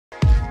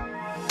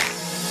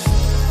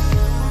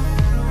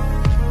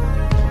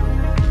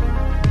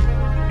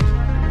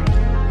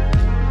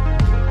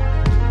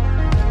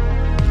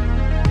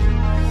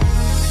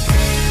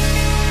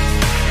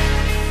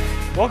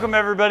Welcome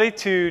everybody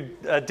to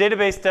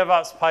Database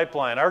DevOps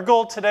Pipeline. Our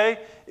goal today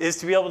is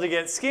to be able to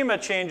get schema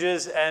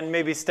changes and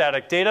maybe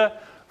static data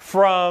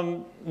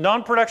from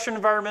non-production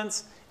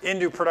environments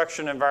into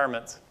production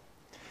environments.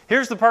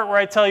 Here's the part where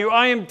I tell you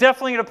I am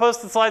definitely going to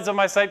post the slides on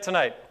my site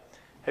tonight.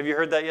 Have you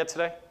heard that yet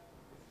today?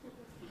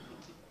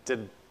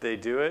 Did they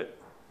do it?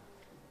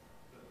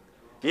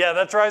 Yeah,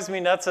 that drives me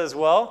nuts as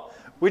well,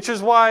 which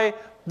is why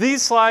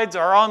these slides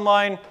are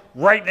online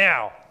right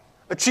now.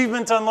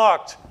 Achievement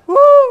unlocked.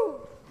 Woo!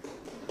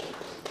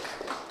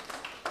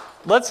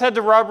 Let's head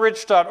to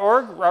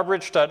robrich.org,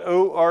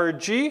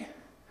 robrich.org.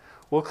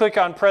 We'll click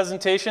on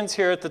presentations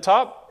here at the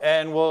top,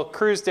 and we'll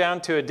cruise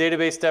down to a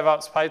database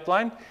DevOps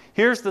pipeline.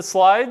 Here's the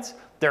slides.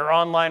 They're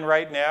online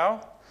right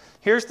now.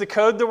 Here's the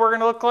code that we're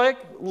going to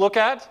look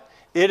at.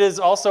 It is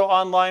also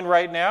online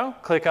right now.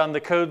 Click on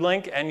the code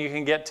link, and you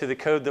can get to the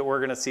code that we're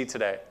going to see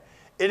today.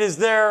 It is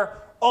there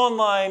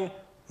online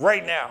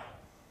right now.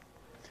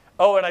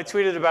 Oh, and I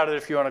tweeted about it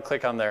if you want to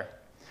click on there.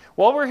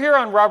 While we're here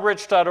on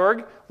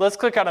robrich.org, let's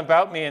click on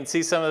About Me and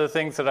see some of the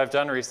things that I've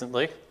done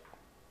recently.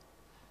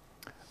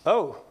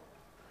 Oh,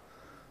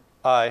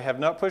 I have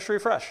not pushed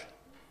refresh.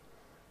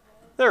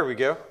 There we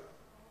go.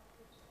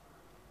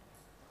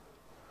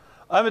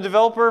 I'm a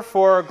developer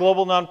for a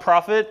global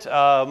nonprofit.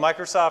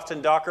 Microsoft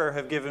and Docker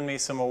have given me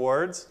some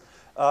awards.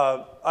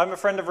 I'm a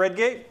friend of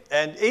Redgate,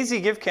 and AZ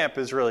GiveCamp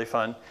is really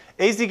fun.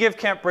 AZ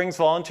GiveCamp brings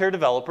volunteer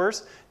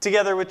developers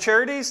together with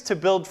charities to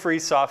build free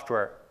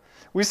software.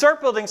 We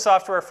start building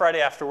software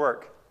Friday after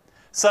work.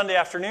 Sunday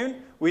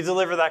afternoon, we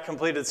deliver that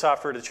completed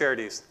software to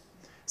charities.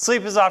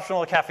 Sleep is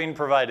optional, caffeine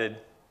provided.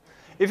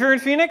 If you're in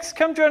Phoenix,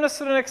 come join us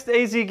for the next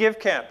AZ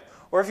GiveCamp.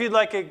 Or if you'd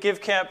like a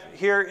GiveCamp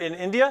here in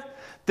India,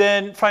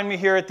 then find me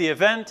here at the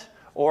event,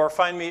 or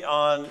find me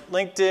on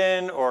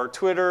LinkedIn, or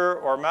Twitter,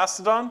 or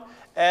Mastodon,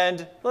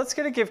 and let's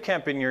get a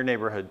GiveCamp in your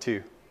neighborhood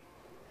too.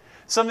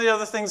 Some of the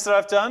other things that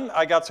I've done,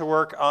 I got to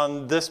work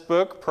on this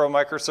book, Pro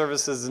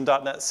Microservices in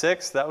 .NET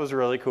 6. That was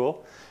really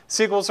cool.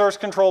 SQL Source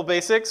Control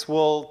Basics,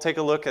 we'll take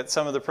a look at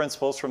some of the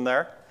principles from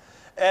there.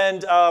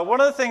 And one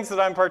of the things that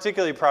I'm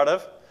particularly proud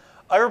of,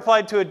 I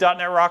replied to a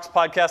 .NET Rocks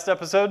podcast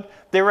episode.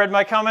 They read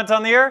my comment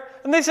on the air,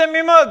 and they sent me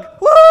a mug.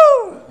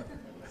 Woo!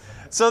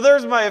 So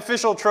there's my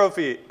official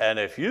trophy. And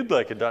if you'd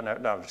like a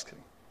 .NET, no, I'm just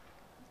kidding.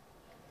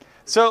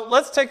 So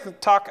let's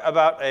talk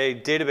about a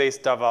database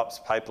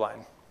DevOps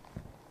pipeline.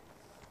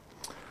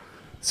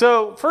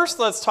 So first,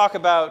 let's talk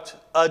about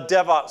a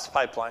DevOps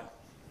pipeline.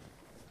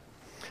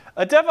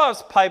 A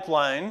DevOps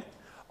pipeline,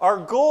 our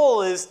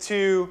goal is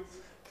to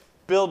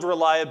build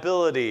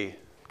reliability,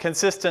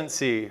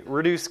 consistency,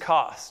 reduce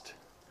cost.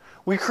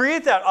 We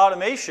create that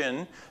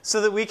automation so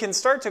that we can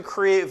start to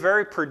create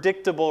very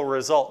predictable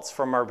results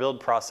from our build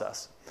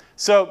process.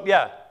 So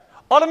yeah,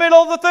 automate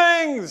all the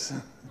things!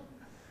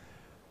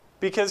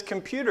 Because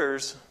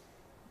computers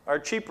are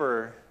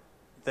cheaper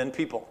than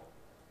people.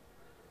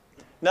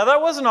 Now that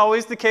wasn't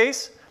always the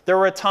case. There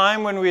were a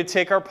time when we'd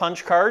take our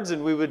punch cards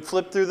and we would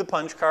flip through the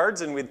punch cards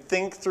and we'd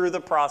think through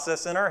the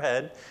process in our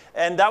head.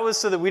 And that was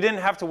so that we didn't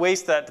have to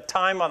waste that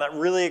time on that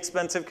really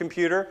expensive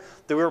computer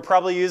that we were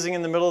probably using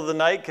in the middle of the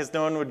night because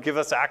no one would give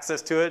us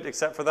access to it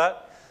except for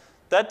that.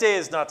 That day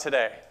is not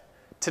today.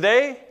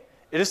 Today,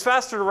 it is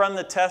faster to run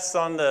the tests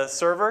on the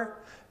server,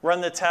 run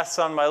the tests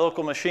on my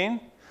local machine,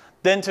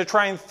 than to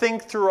try and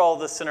think through all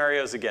the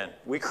scenarios again.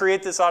 We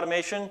create this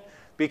automation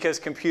because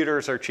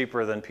computers are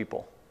cheaper than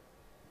people.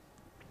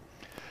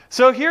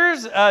 So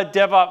here's a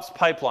DevOps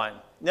pipeline.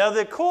 Now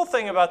the cool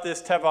thing about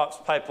this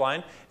DevOps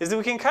pipeline is that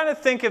we can kind of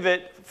think of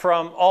it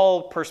from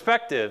all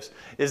perspectives.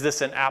 Is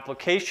this an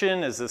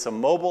application? Is this a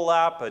mobile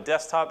app, a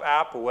desktop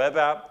app, a web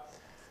app?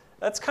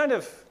 That's kind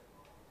of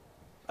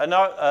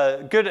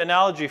a good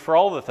analogy for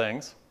all the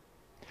things.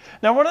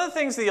 Now one of the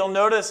things that you'll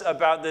notice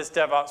about this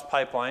DevOps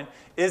pipeline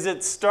is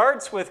it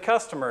starts with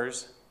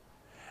customers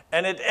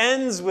and it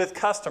ends with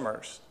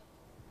customers.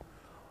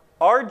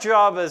 Our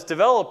job as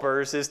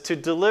developers is to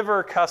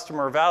deliver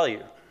customer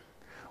value.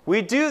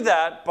 We do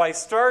that by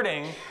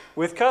starting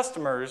with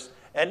customers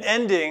and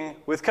ending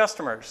with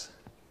customers.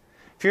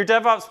 If your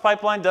DevOps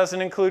pipeline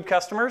doesn't include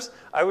customers,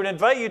 I would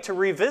invite you to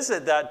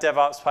revisit that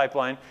DevOps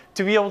pipeline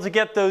to be able to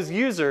get those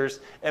users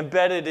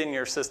embedded in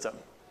your system.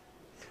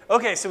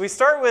 OK, so we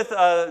start with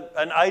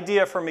an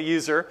idea from a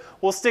user.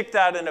 We'll stick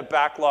that in a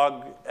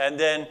backlog. And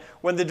then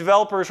when the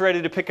developer is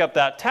ready to pick up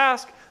that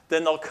task,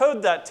 then they'll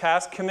code that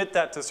task, commit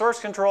that to source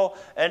control,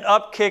 and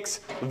up kicks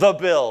the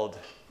build.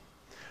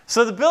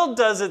 So the build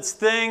does its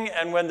thing,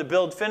 and when the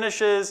build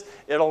finishes,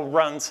 it'll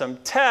run some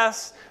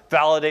tests,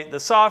 validate the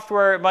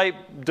software. It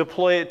might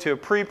deploy it to a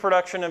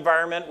pre-production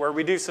environment where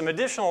we do some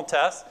additional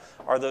tests.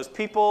 Are those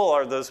people?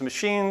 Are those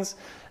machines?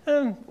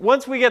 And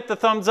once we get the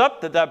thumbs up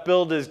that that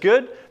build is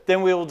good,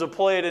 then we will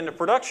deploy it into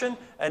production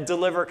and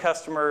deliver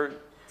customer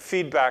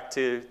feedback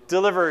to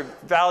deliver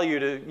value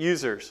to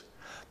users.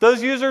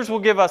 Those users will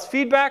give us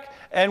feedback,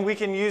 and we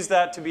can use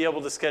that to be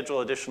able to schedule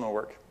additional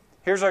work.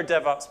 Here's our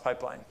DevOps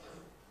pipeline.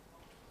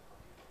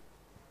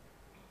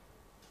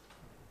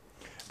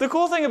 The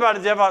cool thing about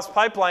a DevOps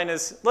pipeline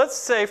is, let's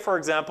say, for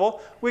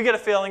example, we get a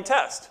failing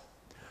test.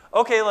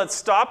 Okay, let's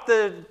stop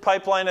the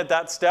pipeline at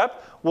that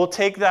step. We'll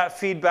take that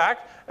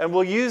feedback, and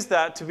we'll use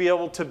that to be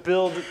able to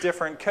build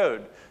different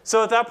code.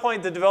 So at that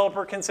point, the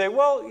developer can say,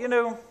 well, you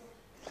know,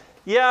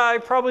 yeah, I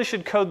probably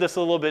should code this a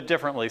little bit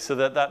differently so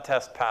that that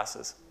test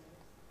passes.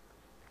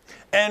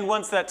 And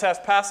once that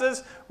test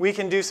passes, we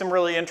can do some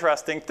really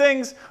interesting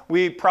things.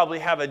 We probably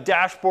have a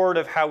dashboard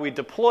of how we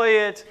deploy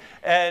it,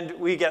 and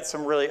we get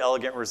some really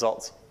elegant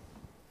results.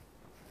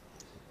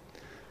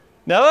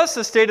 Now that's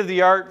the state of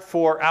the art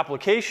for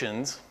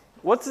applications.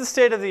 What's the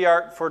state of the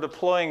art for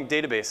deploying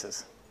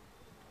databases?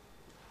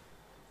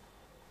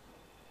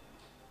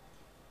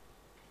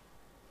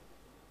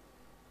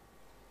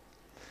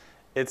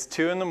 It's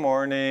 2 in the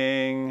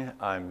morning,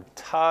 I'm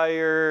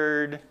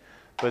tired,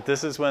 but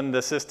this is when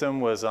the system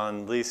was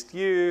on least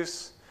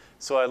use.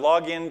 So I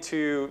log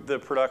into the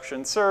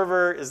production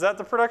server. Is that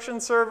the production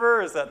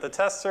server? Is that the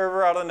test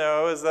server? I don't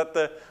know. Is that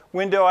the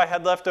window I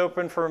had left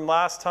open from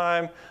last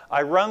time?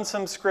 I run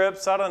some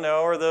scripts. I don't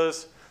know. Are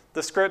those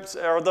the scripts?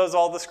 Are those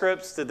all the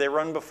scripts? Did they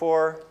run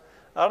before?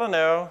 I don't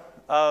know.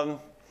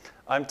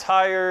 I'm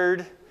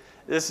tired.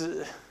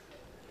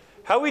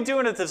 How are we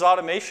doing at this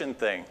automation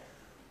thing?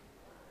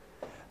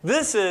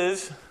 This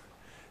is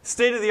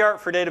state of the art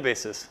for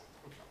databases.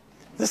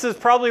 This is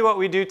probably what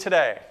we do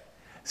today.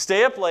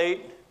 Stay up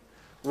late,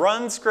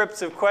 run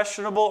scripts of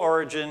questionable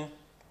origin,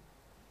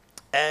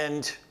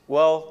 and,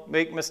 well,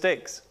 make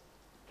mistakes.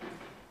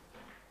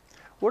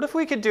 What if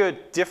we could do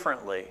it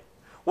differently?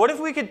 What if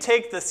we could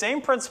take the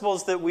same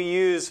principles that we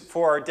use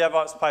for our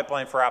DevOps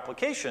pipeline for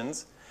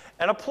applications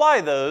and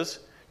apply those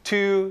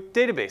to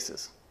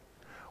databases?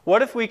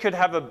 What if we could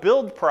have a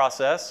build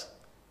process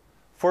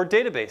for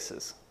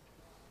databases?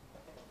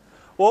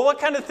 Well, what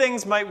kind of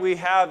things might we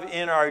have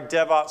in our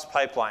DevOps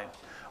pipeline?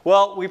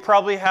 Well, we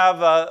probably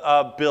have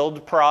a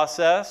build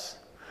process.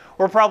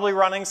 We're probably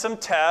running some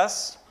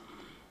tests.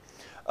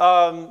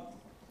 I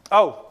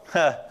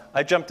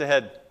jumped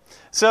ahead.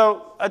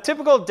 So a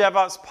typical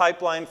DevOps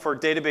pipeline for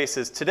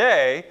databases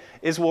today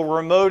is we'll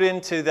remote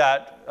into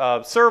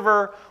that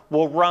server.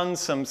 We'll run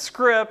some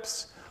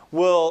scripts.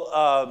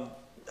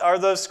 Are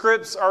those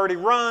scripts already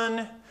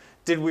run?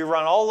 Did we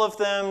run all of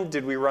them?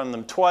 Did we run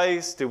them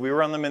twice? Did we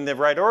run them in the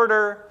right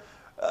order?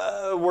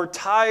 We're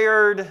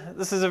tired.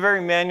 This is a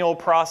very manual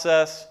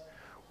process.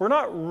 We're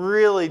not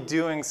really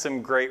doing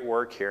some great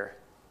work here.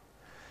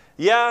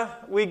 Yeah,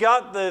 we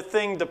got the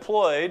thing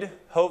deployed,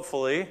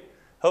 hopefully.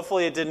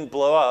 Hopefully it didn't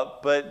blow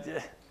up, but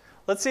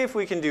let's see if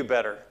we can do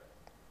better.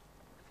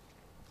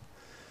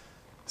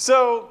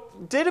 So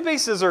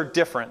databases are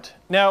different.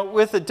 Now,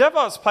 with the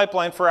DevOps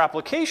pipeline for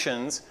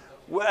applications,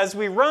 as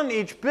we run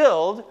each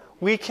build,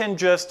 we can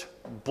just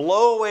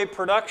blow away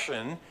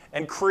production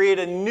and create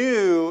a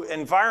new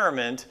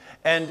environment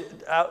and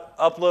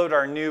upload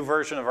our new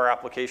version of our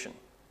application.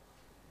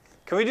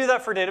 Can we do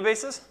that for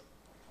databases?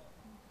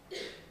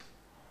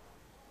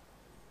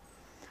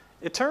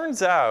 It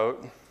turns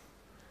out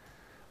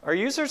our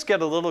users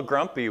get a little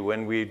grumpy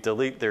when we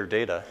delete their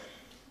data.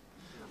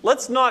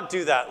 Let's not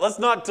do that. Let's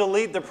not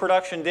delete the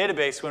production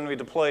database when we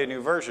deploy a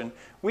new version.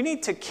 We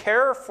need to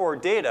care for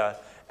data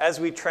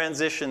as we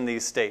transition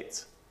these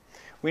states.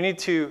 We need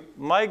to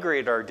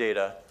migrate our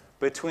data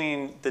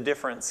between the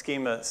different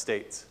schema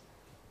states.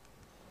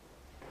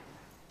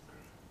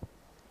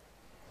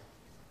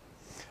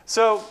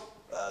 So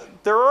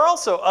there are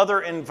also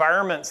other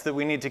environments that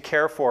we need to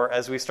care for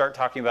as we start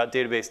talking about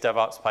database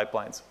DevOps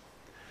pipelines.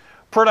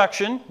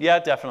 Production, yeah,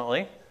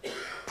 definitely.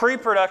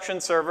 Pre-production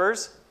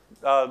servers,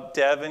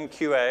 dev and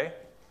QA,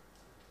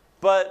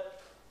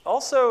 but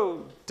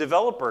also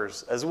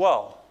developers as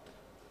well.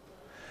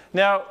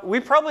 Now, we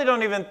probably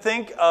don't even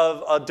think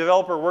of a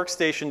developer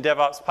workstation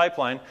DevOps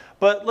pipeline,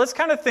 but let's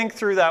kind of think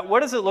through that. What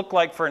does it look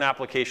like for an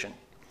application?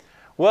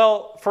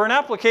 Well, for an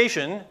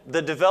application,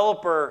 the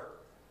developer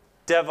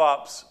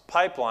DevOps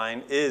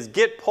pipeline is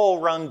git pull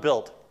run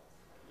build.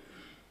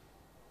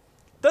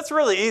 That's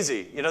really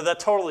easy. You know, that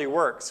totally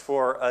works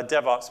for a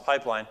DevOps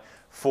pipeline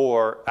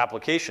for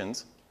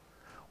applications.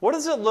 What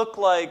does it look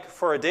like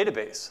for a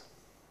database?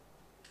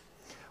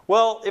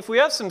 Well, if we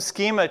have some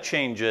schema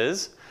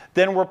changes,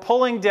 then we're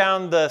pulling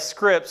down the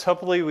scripts.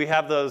 Hopefully we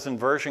have those in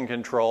version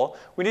control.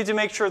 We need to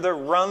make sure to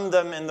run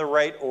them in the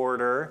right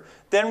order.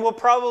 Then we'll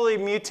probably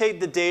mutate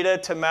the data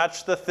to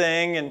match the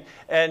thing.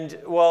 And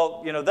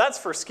well, you know, that's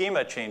for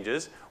schema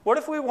changes. What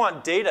if we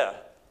want data?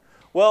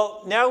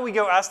 Well, now we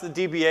go ask the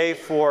DBA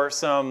for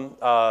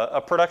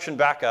a production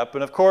backup.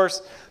 And of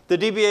course, the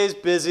DBA is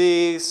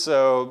busy,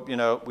 so you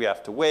know, we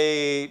have to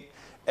wait.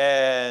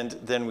 And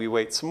then we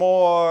wait some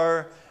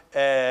more.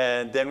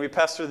 And then we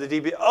pester the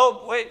DBA.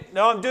 Oh, wait,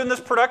 no, I'm doing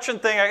this production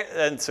thing.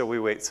 And so we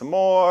wait some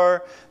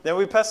more. Then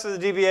we pester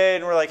the DBA,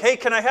 and we're like, hey,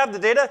 can I have the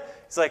data?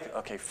 He's like,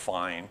 OK,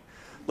 fine.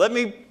 Let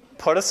me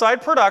put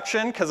aside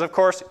production, because of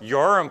course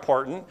you're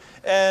important.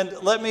 And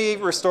let me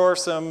restore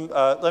some,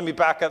 let me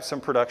back up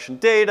some production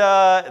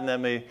data. And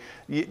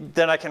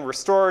then I can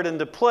restore it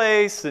into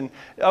place. And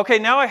OK,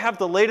 now I have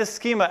the latest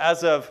schema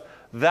as of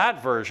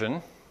that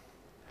version.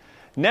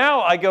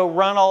 Now I go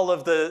run all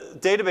of the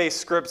database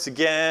scripts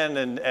again,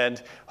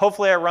 and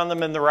hopefully I run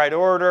them in the right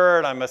order,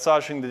 and I'm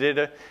massaging the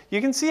data. You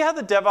can see how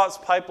the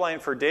DevOps pipeline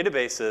for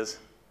databases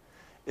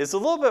is a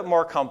little bit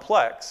more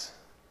complex,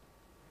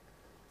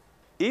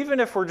 even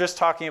if we're just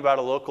talking about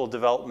a local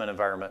development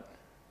environment.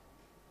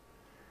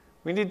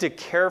 We need to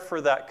care for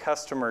that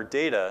customer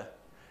data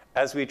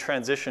as we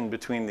transition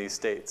between these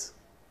states.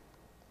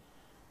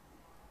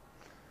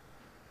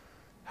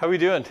 How are we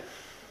doing?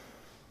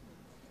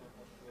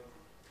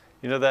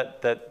 You know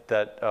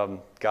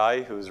that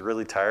guy who's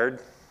really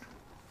tired?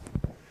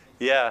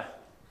 Yeah.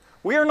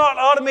 We are not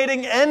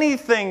automating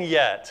anything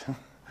yet.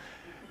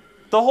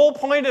 The whole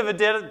point of a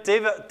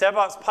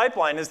DevOps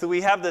pipeline is that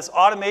we have this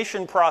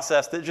automation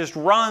process that just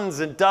runs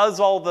and does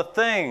all the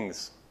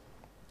things.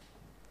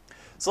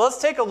 So let's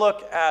take a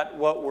look at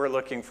what we're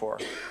looking for.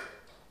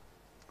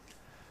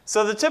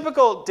 So the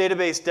typical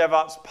database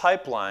DevOps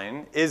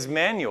pipeline is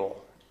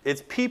manual.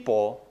 It's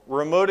people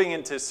remoting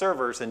into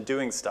servers and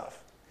doing stuff.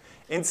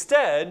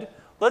 Instead,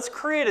 let's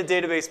create a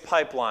database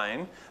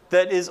pipeline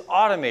that is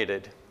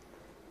automated.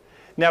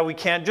 Now, we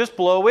can't just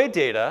blow away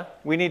data.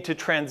 We need to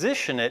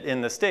transition it in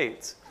the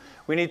states.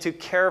 We need to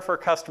care for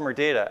customer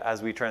data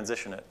as we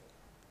transition it.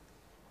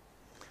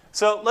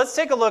 So let's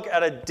take a look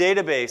at a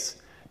database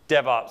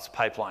DevOps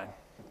pipeline.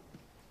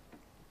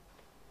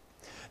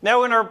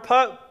 Now, in our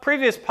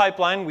previous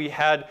pipeline, we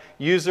had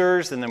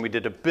users, and then we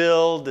did a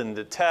build and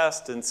a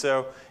test. And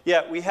so,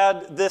 yeah, we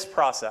had this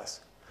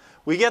process.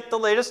 We get the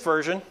latest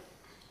version.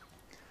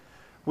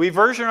 We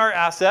version our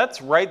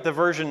assets, write the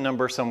version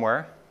number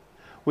somewhere.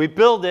 We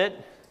build it,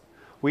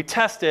 we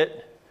test it,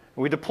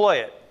 and we deploy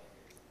it.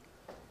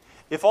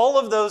 If all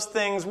of those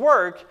things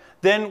work,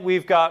 then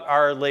we've got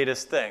our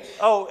latest thing.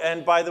 Oh,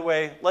 and by the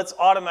way, let's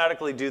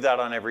automatically do that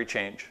on every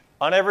change.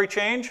 On every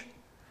change,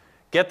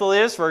 get the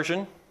latest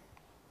version,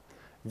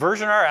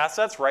 version our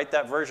assets, write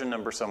that version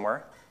number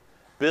somewhere,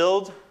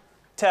 build,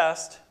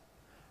 test.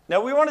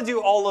 Now, we want to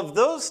do all of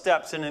those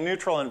steps in a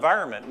neutral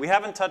environment. We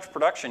haven't touched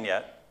production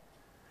yet.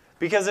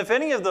 Because if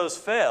any of those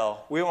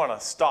fail, we want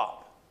to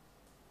stop.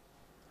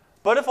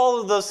 But if all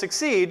of those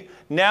succeed,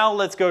 now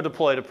let's go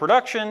deploy to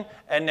production,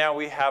 and now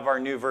we have our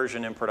new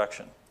version in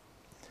production.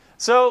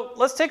 So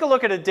let's take a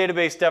look at a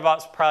database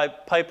DevOps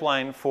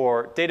pipeline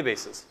for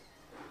databases.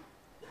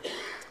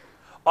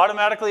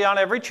 Automatically on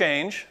every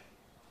change,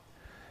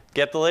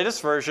 get the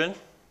latest version,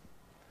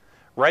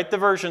 write the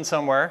version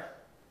somewhere,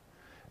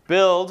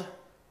 build,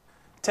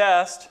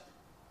 test,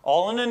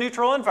 all in a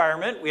neutral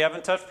environment. We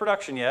haven't touched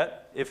production yet.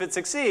 If it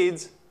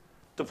succeeds,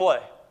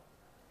 deploy.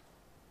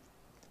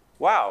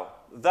 Wow,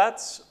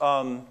 that's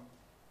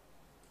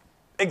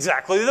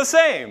exactly the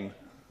same.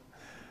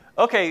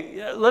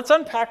 OK, let's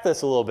unpack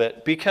this a little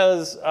bit,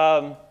 because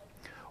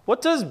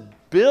what does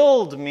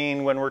build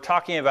mean when we're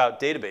talking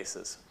about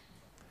databases?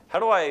 How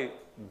do I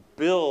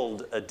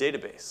build a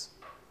database?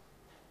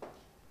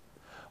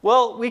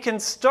 Well, we can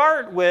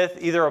start with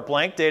either a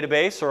blank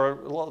database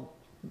or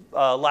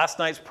last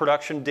night's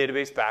production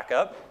database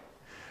backup.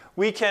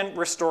 We can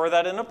restore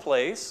that in a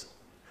place.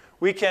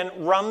 We can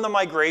run the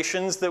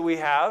migrations that we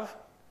have.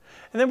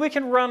 And then we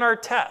can run our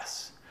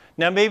tests.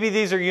 Now, maybe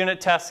these are unit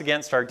tests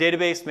against our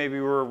database. Maybe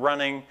we're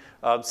running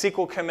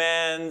SQL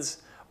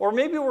commands. Or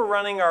maybe we're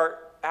running our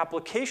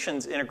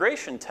applications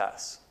integration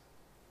tests.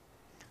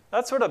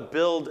 That's what a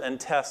build and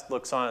test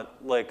looks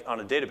like on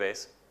a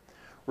database.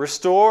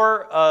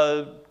 Restore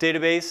a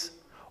database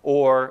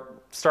or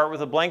start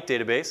with a blank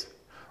database.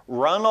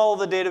 Run all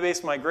the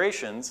database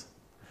migrations,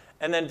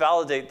 and then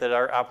validate that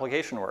our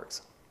application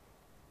works.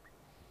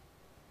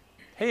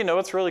 Hey, you know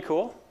what's really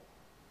cool?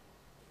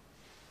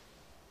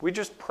 We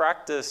just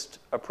practiced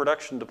a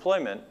production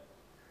deployment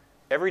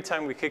every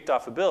time we kicked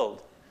off a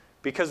build,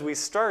 because we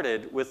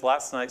started with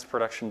last night's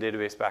production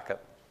database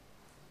backup.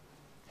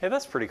 Hey,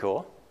 that's pretty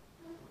cool.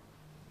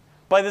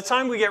 By the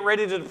time we get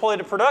ready to deploy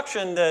to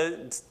production,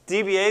 the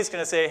DBA is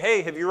going to say,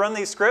 hey, have you run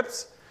these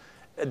scripts?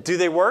 Do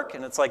they work?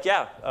 And it's like,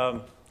 yeah.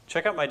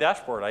 Check out my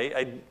dashboard.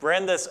 I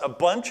ran this a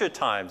bunch of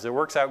times. It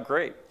works out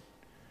great.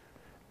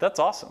 That's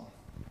awesome.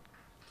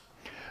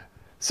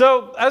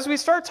 So as we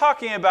start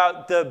talking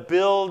about the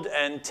build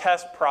and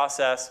test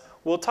process,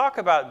 we'll talk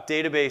about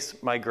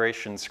database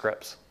migration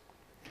scripts.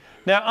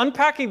 Now,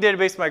 unpacking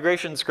database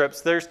migration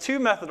scripts, there's two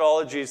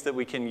methodologies that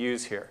we can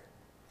use here.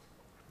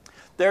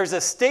 There's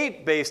a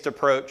state-based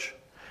approach,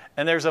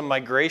 and there's a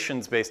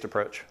migrations-based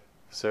approach.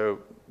 So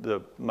the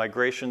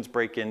migrations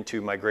break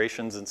into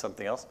migrations and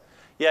something else.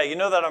 Yeah, you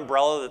know that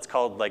umbrella that's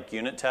called like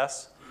unit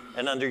tests?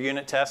 And under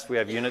unit tests, we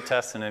have unit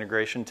tests and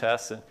integration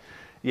tests. And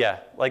yeah,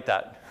 like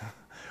that.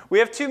 We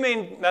have two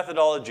main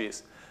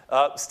methodologies,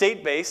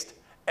 state-based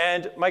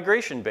and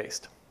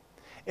migration-based.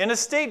 In a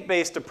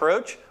state-based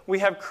approach, we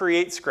have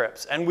create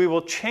scripts, and we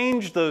will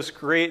change those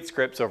create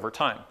scripts over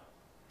time.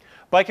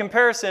 By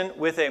comparison,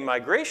 with a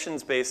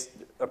migrations-based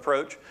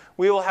approach,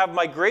 we will have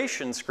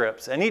migration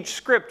scripts, and each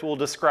script will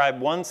describe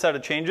one set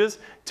of changes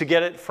to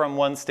get it from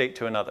one state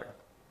to another.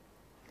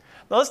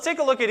 Now let's take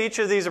a look at each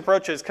of these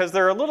approaches because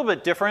they're a little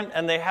bit different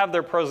and they have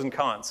their pros and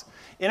cons.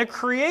 In a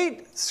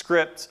create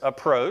script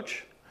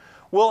approach,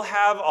 we'll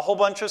have a whole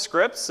bunch of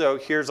scripts. So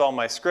here's all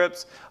my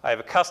scripts. I have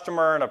a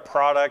customer and a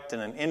product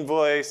and an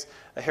invoice.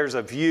 Here's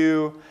a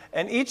view.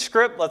 And each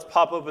script, let's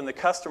pop open the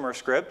customer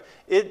script.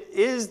 It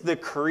is the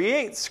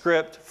create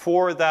script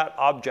for that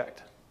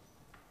object.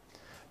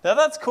 Now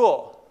that's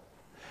cool.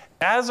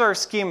 As our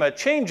schema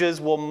changes,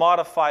 we'll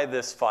modify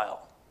this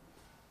file.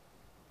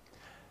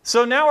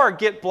 So now our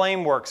get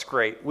blame works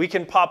great. We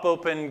can pop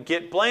open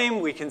get blame.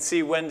 We can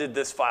see when did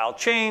this file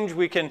change.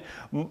 We can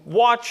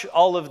watch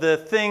all of the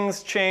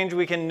things change.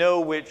 We can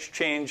know which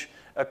change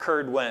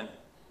occurred when.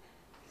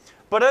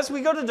 But as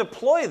we go to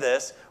deploy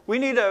this, we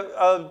need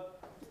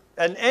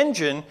an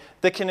engine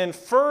that can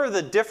infer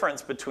the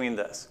difference between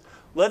this.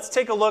 Let's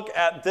take a look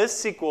at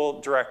this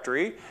SQL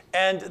directory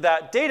and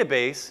that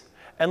database,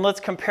 and let's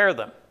compare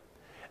them.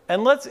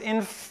 And let's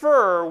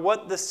infer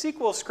what the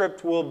SQL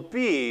script will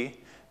be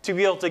to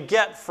be able to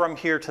get from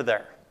here to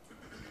there.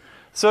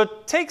 So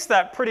it takes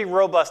that pretty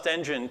robust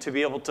engine to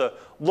be able to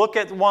look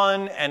at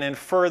one and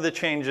infer the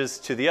changes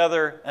to the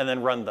other and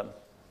then run them.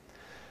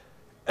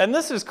 And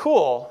this is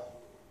cool.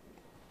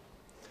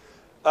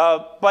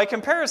 By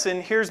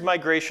comparison, here's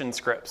migration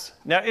scripts.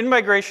 Now in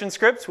migration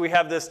scripts, we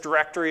have this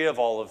directory of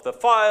all of the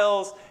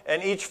files,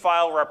 and each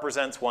file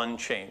represents one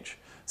change.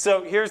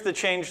 So here's the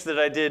change that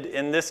I did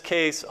in this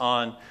case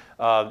on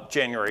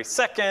January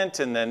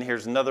 2nd, and then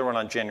here's another one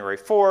on January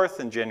 4th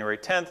and January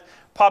 10th.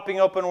 Popping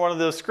open one of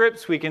those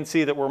scripts, we can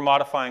see that we're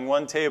modifying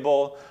one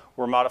table,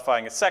 we're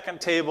modifying a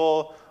second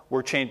table,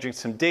 we're changing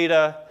some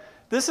data.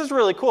 This is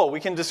really cool. We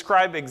can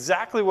describe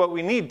exactly what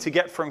we need to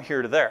get from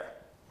here to there.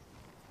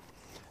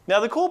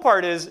 Now the cool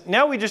part is,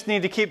 now we just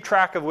need to keep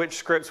track of which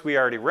scripts we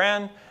already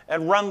ran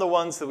and run the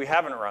ones that we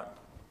haven't run.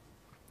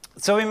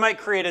 So we might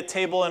create a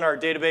table in our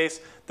database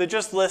that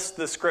just lists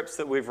the scripts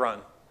that we've run.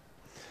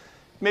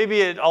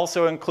 Maybe it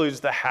also includes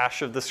the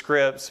hash of the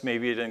scripts.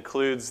 Maybe it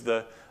includes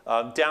the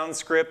down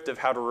script of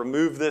how to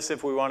remove this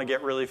if we want to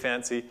get really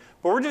fancy.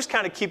 But we're just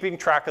kind of keeping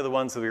track of the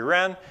ones that we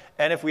ran.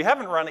 And if we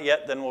haven't run it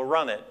yet, then we'll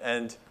run it.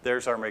 And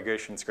there's our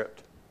migration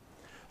script.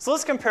 So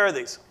let's compare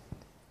these.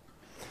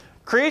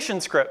 Creation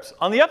scripts.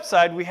 On the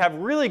upside, we have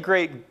really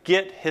great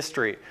Git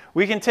history.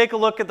 We can take a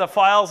look at the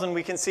files and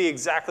we can see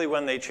exactly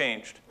when they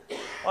changed.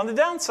 On the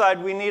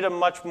downside, we need a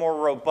much more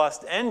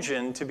robust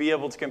engine to be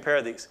able to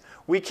compare these.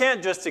 We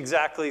can't just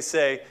exactly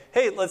say,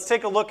 hey, let's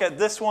take a look at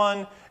this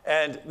one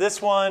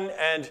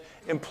and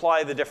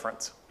imply the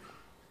difference.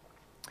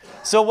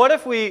 So what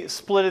if we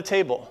split a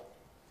table?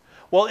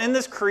 Well, in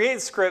this create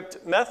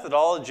script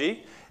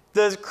methodology,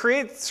 the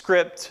create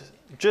script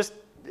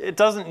it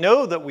doesn't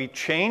know that we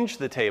changed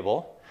the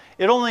table.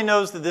 It only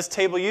knows that this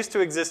table used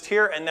to exist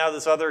here and now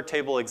this other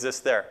table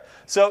exists there.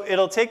 So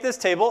it'll take this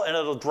table and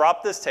it'll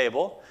drop this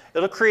table.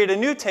 It'll create a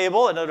new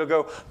table and it'll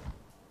go.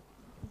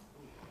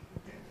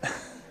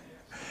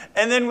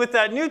 And then with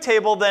that new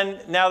table,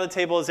 then now the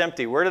table is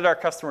empty. Where did our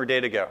customer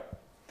data go?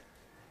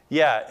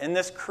 Yeah, in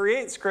this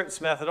create scripts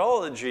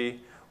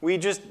methodology, we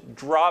just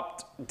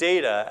dropped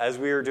data as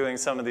we were doing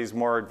some of these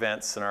more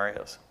advanced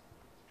scenarios.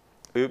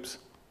 Oops.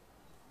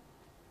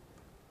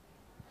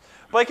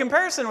 By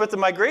comparison with the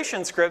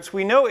migration scripts,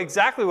 we know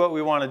exactly what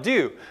we want to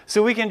do.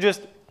 So we can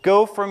just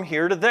go from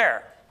here to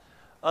there,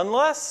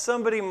 unless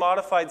somebody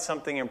modified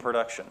something in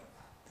production.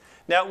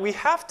 Now, we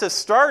have to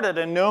start at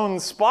a known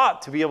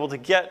spot to be able to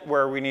get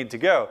where we need to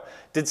go.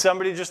 Did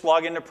somebody just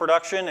log into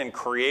production and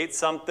create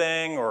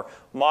something or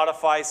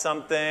modify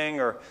something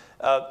or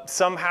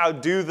somehow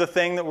do the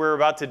thing that we're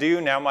about to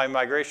do? Now my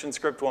migration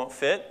script won't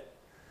fit.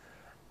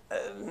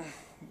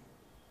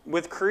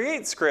 With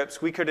create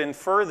scripts, we could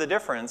infer the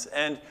difference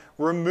and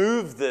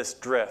remove this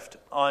drift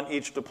on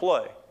each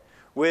deploy.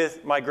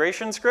 With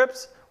migration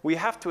scripts, we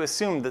have to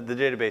assume that the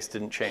database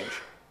didn't change.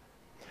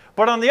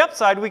 But on the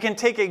upside, we can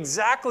take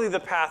exactly the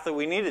path that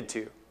we needed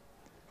to.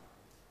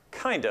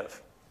 Kind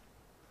of.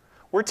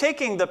 We're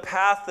taking the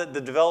path that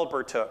the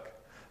developer took.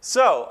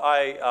 So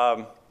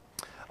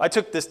I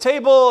took this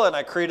table and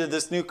I created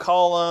this new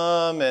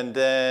column, and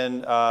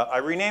then I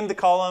renamed the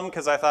column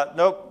because I thought,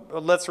 nope,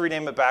 let's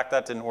rename it back.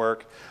 That didn't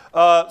work.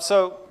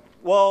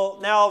 Well,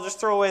 now I'll just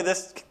throw away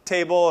this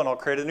table and I'll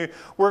create a new.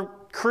 We're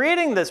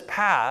creating this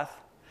path.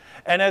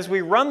 And as we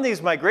run these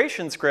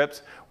migration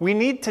scripts, we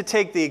need to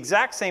take the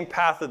exact same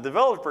path the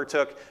developer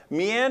took,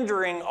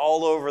 meandering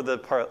all over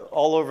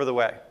the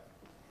way.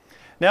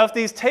 Now, if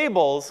these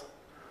tables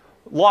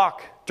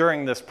lock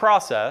during this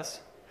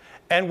process,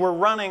 and we're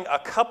running a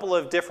couple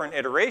of different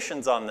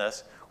iterations on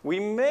this, we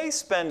may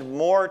spend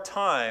more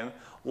time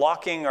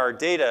locking our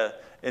data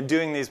and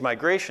doing these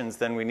migrations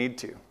than we need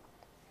to.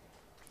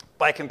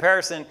 By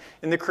comparison,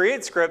 in the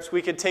create scripts,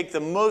 we could take the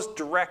most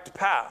direct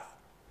path.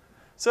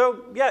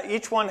 So yeah,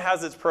 each one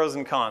has its pros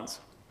and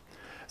cons.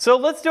 So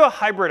let's do a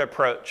hybrid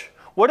approach.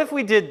 What if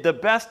we did the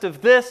best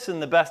of this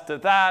and the best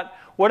of that?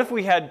 What if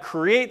we had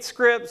create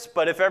scripts,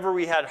 but if ever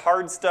we had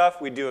hard stuff,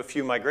 we'd do a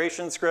few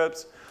migration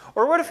scripts?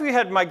 Or what if we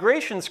had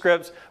migration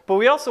scripts, but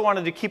we also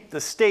wanted to keep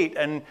the state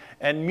and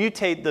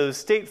mutate those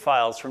state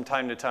files from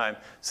time to time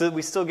so that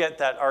we still get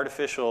that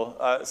artificial,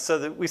 so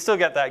that we still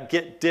get that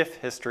git diff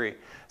history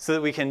so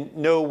that we can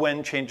know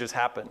when changes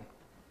happen.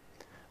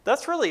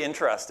 That's really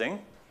interesting.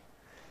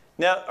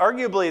 Now,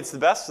 arguably, it's the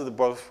best of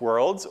both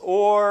worlds,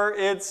 or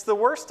it's the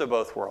worst of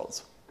both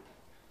worlds.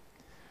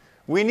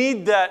 We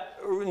need that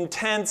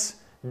intense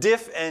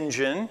diff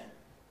engine,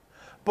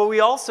 but we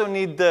also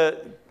need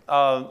the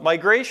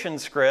migration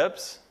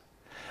scripts.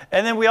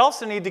 And then we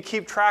also need to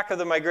keep track of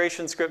the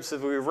migration scripts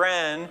that we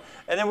ran.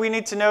 And then we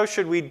need to know,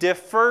 should we diff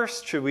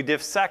first? Should we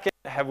diff second?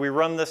 Have we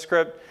run the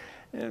script?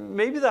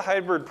 Maybe the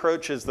hybrid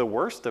approach is the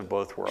worst of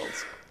both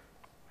worlds.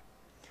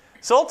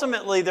 So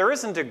ultimately, there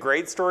isn't a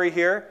great story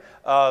here.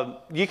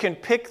 You can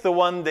pick the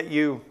one that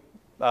you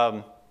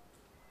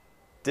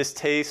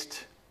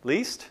distaste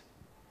least.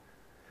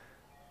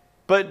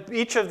 But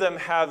each of them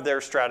have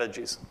their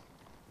strategies.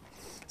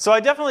 So I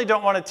definitely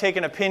don't want to take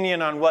an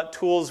opinion on what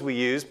tools we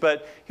use,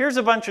 but here's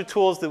a bunch of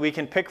tools that we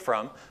can pick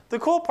from. The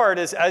cool part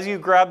is, as you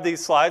grab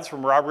these slides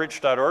from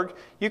robrich.org,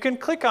 you can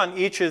click on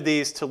each of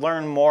these to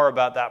learn more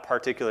about that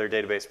particular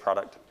database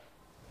product.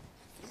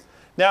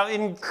 Now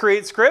in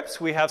Create Scripts,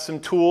 we have some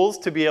tools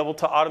to be able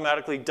to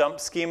automatically dump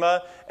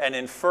schema and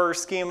infer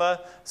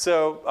schema.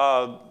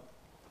 So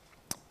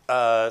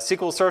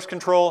SQL Source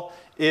Control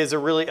is a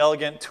really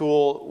elegant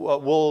tool.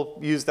 We'll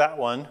use that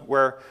one,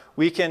 where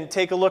we can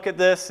take a look at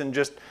this and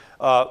just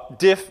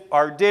diff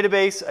our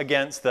database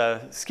against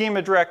the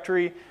schema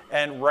directory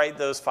and write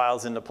those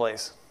files into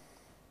place.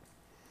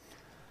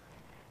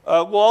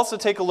 We'll also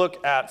take a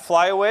look at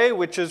Flyaway,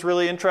 which is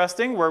really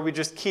interesting, where we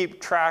just keep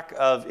track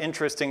of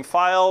interesting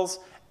files,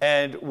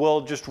 and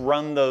we'll just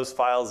run those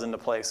files into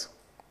place.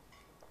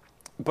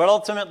 But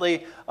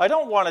ultimately, I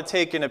don't want to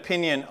take an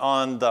opinion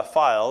on the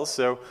files,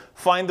 so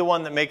find the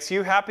one that makes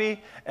you happy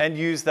and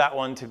use that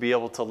one to be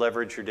able to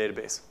leverage your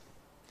database.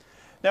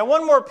 Now,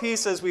 one more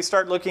piece as we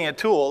start looking at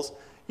tools,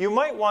 you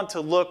might want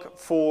to look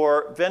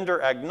for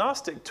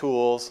vendor-agnostic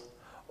tools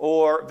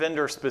or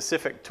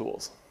vendor-specific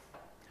tools.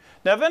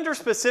 Now,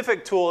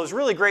 vendor-specific tool is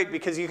really great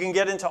because you can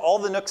get into all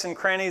the nooks and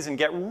crannies and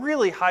get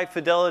really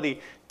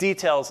high-fidelity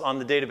details on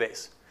the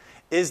database.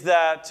 Is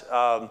that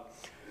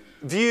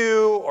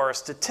view or a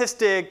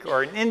statistic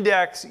or an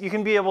index? You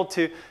can be able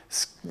to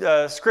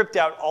script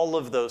out all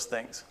of those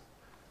things,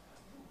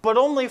 but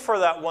only for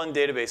that one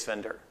database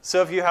vendor.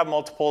 So if you have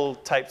multiple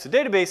types of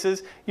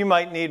databases, you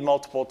might need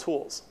multiple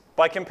tools.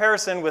 By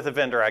comparison with a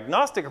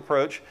vendor-agnostic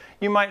approach,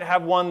 you might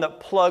have one that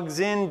plugs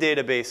in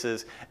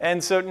databases.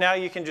 And so now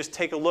you can just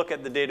take a look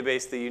at the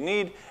database that you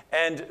need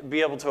and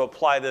be able to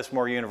apply this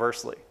more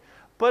universally.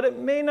 But it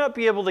may not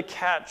be able to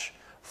catch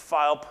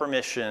file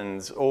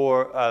permissions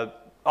or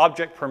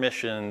object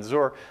permissions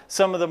or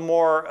some of the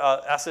more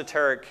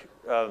esoteric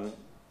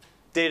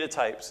data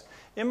types.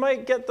 It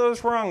might get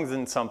those wrong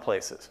in some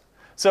places.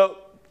 So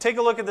take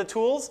a look at the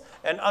tools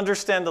and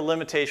understand the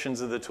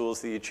limitations of the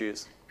tools that you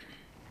choose.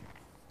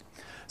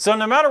 So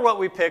no matter what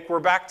we pick, we're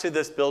back to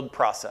this build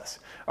process.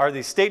 Are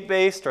these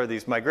state-based? Are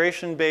these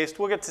migration-based?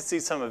 We'll get to see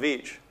some of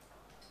each.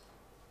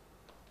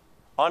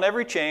 On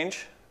every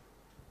change,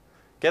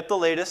 get the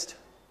latest,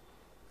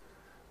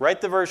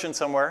 write the version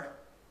somewhere,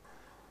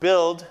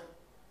 build,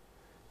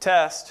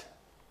 test,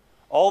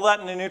 all that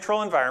in a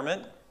neutral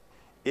environment.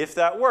 If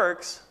that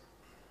works,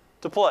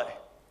 deploy.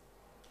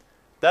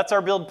 That's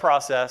our build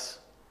process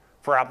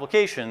for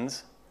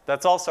applications.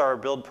 That's also our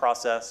build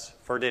process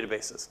for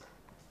databases.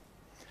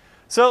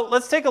 So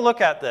let's take a look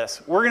at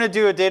this. We're going to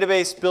do a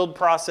database build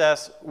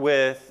process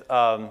with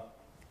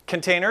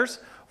containers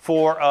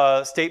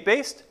for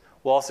state-based.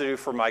 We'll also do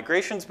for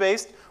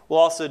migrations-based. We'll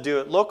also do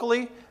it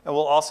locally, and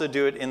we'll also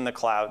do it in the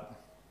cloud.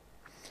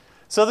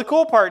 So the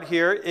cool part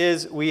here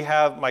is we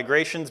have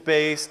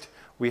migrations-based,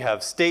 we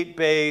have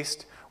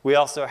state-based, we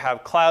also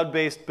have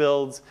cloud-based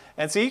builds.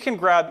 And so you can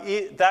grab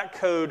that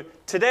code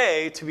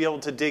today to be able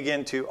to dig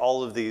into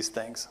all of these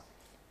things.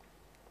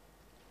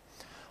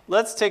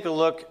 Let's take a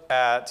look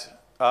at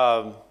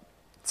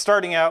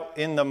starting out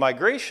in the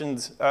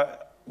migrations,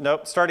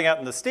 starting out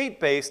in the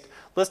state-based,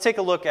 let's take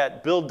a look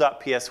at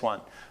build.ps1.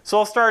 So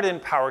I'll start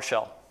in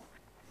PowerShell.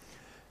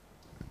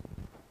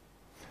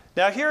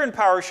 Now here in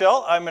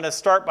PowerShell, I'm going to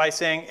start by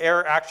saying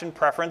error action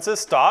preferences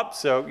stop.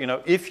 So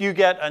if you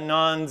get a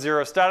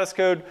non-zero status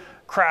code,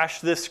 crash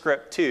this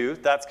script too.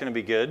 That's going to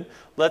be good.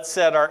 Let's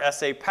set our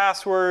SA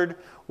password.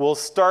 We'll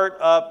start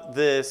up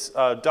this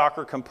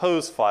Docker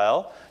Compose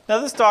file. Now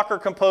this Docker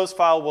Compose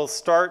file will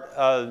start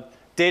a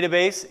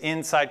database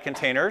inside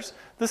containers.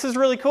 This is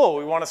really cool.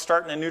 We want to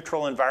start in a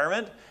neutral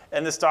environment,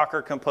 and this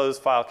Docker Compose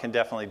file can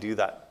definitely do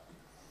that.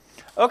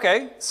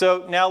 Okay,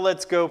 so now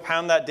let's go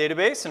pound that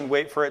database and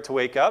wait for it to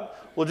wake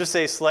up. We'll just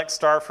say select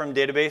star from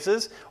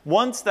databases.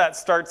 Once that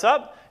starts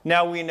up,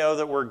 now we know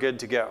that we're good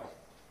to go.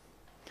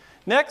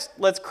 Next,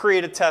 let's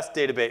create a test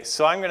database.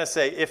 So I'm going to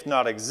say if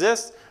not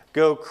exists,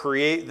 go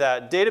create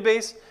that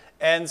database.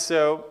 And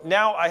so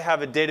now I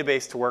have a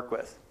database to work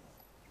with.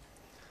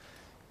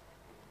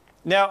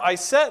 Now I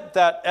set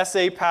that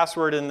SA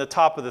password in the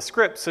top of the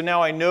script, so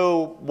now I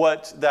know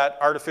what that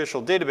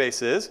artificial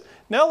database is.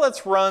 Now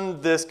let's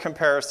run this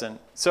comparison.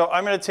 So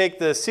I'm going to take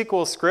the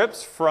SQL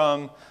scripts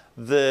from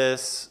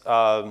this,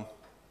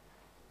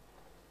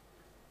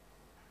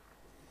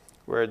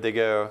 where'd they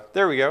go?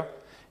 There we go.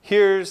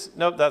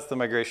 Nope, that's the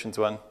migrations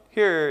one.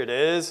 Here it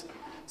is.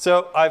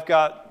 So I've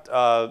got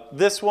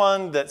this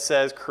one that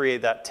says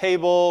create that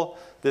table,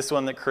 this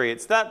one that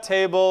creates that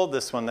table,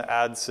 this one that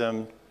adds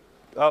some,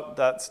 oh,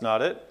 that's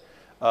not it.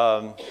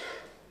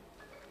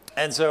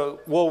 And so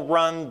we'll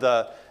run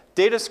the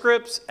data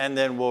scripts, and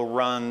then we'll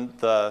run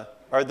the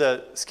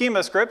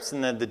schema scripts,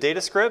 and then the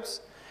data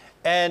scripts,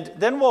 and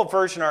then we'll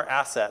version our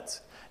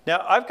assets.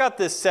 Now I've got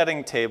this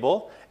setting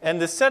table,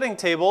 and the setting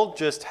table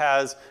just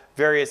has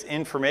various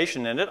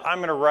information in it. I'm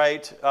going to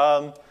write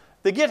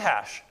the git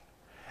hash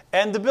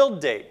and the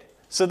build date.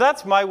 So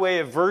that's my way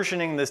of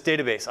versioning this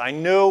database. I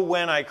know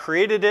when I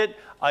created it,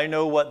 I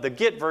know what the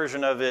git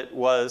version of it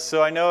was,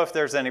 so I know if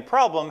there's any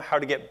problem, how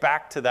to get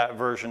back to that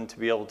version to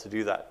be able to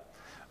do that.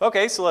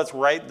 Okay, so let's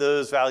write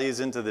those values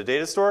into the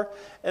data store,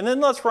 and then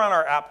let's run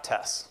our app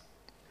tests.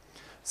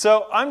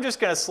 So I'm just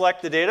going to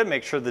select the data,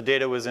 make sure the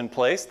data was in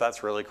place.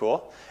 That's really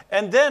cool.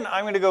 And then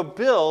I'm going to go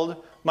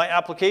build my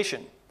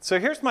application. So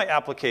here's my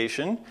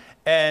application,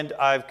 and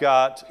I've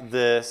got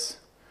this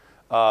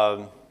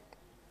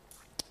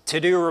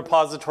to-do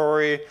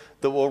repository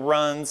that will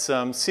run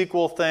some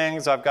SQL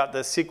things. I've got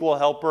this SQL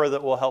helper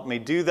that will help me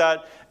do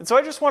that. And so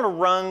I just want to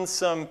run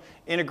some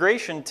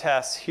integration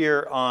tests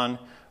here on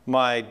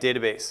my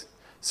database.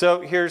 So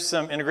here's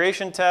some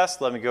integration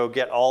tests. Let me go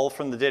get all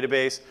from the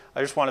database.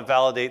 I just want to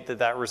validate that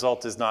that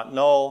result is not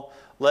null.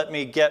 Let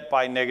me get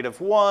by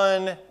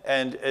 -1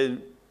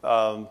 and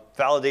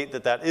validate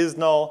that that is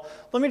null.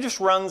 Let me just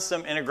run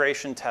some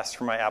integration tests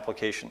for my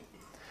application.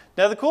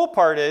 Now the cool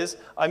part is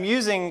I'm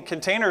using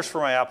containers for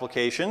my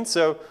application,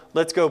 so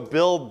let's go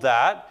build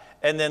that,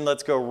 and then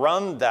let's go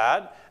run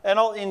that, and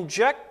I'll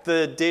inject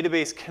the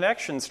database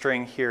connection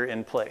string here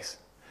in place.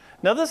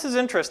 Now this is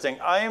interesting.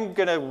 I am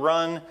going to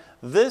run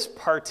this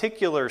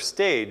particular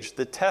stage,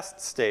 the test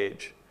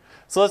stage.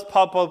 So let's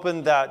pop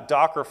open that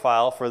Docker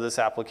file for this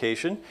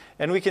application,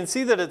 and we can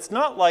see that it's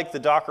not like the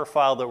Docker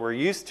file that we're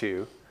used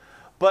to,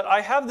 but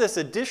I have this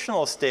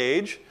additional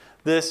stage,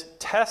 this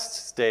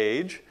test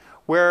stage,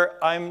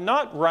 where I'm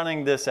not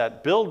running this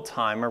at build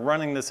time, I'm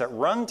running this at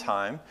run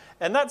time,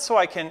 and that's so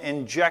I can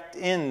inject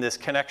in this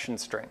connection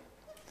string.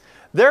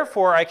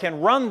 Therefore, I can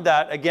run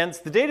that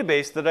against the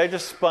database that I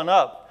just spun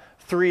up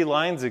 3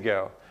 lines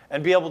ago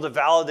and be able to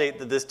validate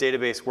that this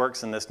database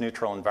works in this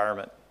neutral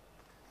environment.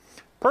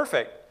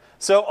 Perfect.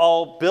 So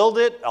I'll build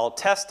it, I'll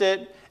test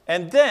it,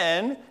 and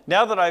then,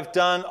 now that I've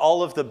done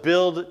all of the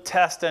build,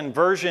 test, and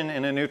version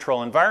in a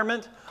neutral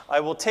environment, I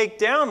will take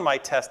down my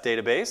test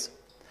database,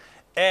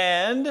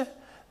 and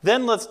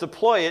then let's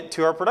deploy it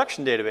to our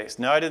production database.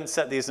 Now I didn't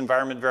set these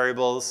environment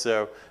variables,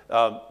 so,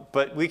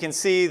 but we can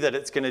see that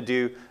it's going to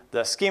do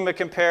the schema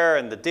compare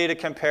and the data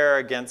compare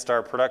against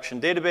our production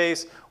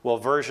database. We'll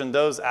version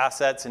those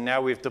assets, and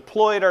now we've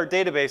deployed our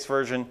database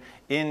version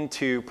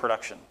into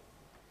production.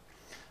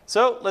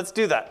 So let's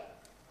do that.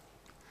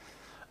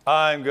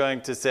 I'm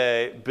going to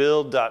say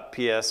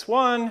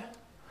build.ps1,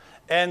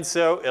 and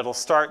so it'll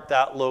start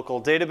that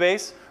local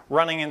database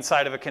running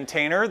inside of a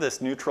container,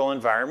 this neutral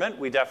environment.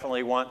 We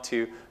definitely want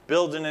to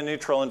build in a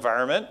neutral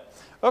environment.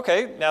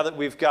 Okay, now that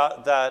we've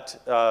got that,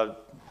 the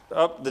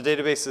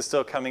database is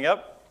still coming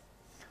up.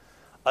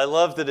 I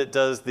love that it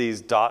does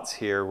these dots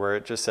here where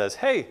it just says,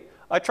 hey,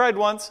 I tried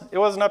once, it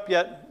wasn't up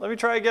yet, let me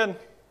try again.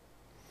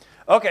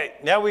 Okay,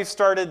 now we've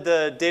started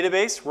the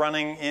database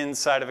running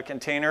inside of a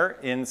container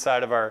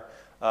inside of our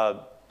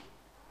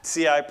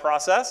CI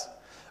process.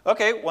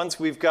 Okay, once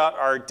we've got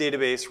our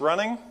database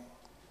running,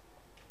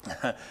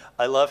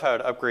 I love how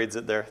it upgrades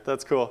it there.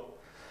 That's cool.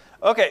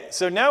 Okay,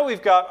 so now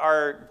we've got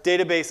our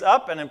database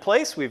up and in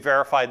place. We've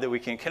verified that we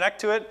can connect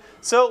to it.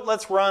 So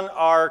let's run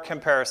our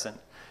comparison.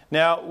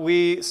 Now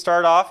we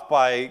start off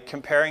by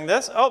comparing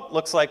this. Oh,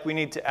 looks like we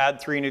need to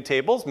add 3 new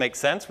tables. Makes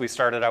sense. We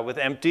started out with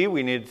empty.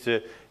 We needed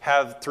to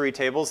have 3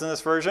 tables in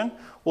this version.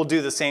 We'll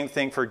do the same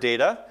thing for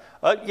data.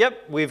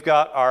 Yep, we've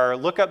got our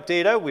lookup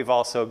data. We've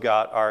also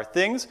got our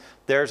things.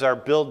 There's our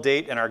build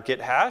date and our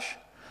git hash.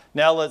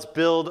 Now let's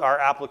build our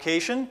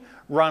application,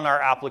 run our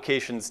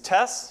application's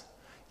tests.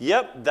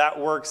 Yep, that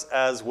works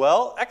as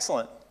well.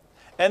 Excellent.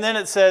 And then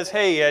it says,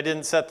 hey, I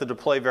didn't set the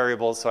deploy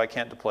variables, so I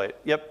can't deploy it.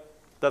 Yep,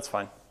 that's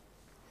fine.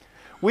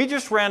 We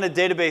just ran a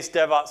database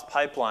DevOps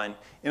pipeline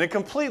in a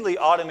completely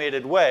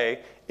automated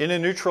way in a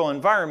neutral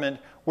environment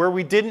where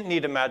we didn't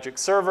need a magic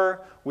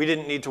server. We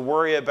didn't need to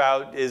worry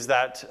about, is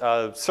that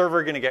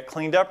server going to get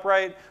cleaned up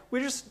right?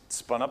 We just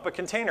spun up a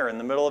container in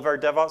the middle of our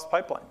DevOps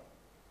pipeline.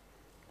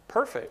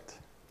 Perfect.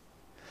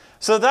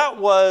 So that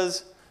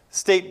was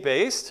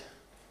state-based.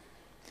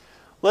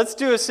 Let's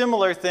do a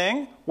similar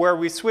thing where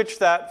we switch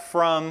that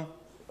from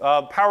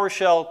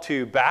PowerShell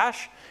to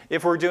Bash.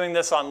 If we're doing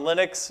this on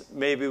Linux,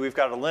 maybe we've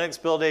got a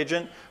Linux build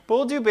agent, but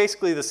we'll do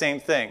basically the same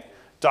thing.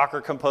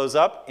 Docker compose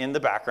up in the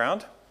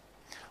background.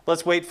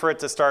 Let's wait for it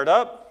to start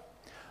up.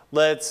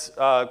 Let's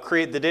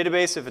create the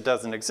database if it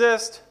doesn't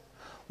exist.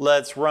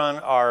 Let's run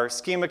our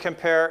schema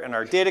compare and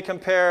our data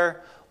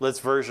compare. Let's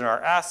version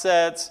our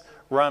assets,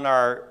 run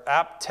our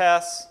app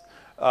tests,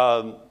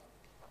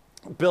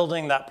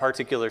 building that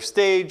particular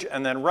stage,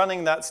 and then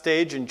running that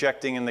stage,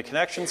 injecting in the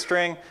connection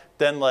string.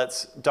 Then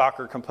let's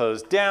Docker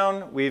compose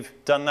down. We've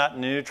done that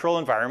in a neutral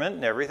environment,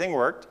 and everything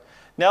worked.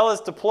 Now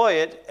let's deploy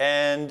it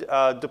and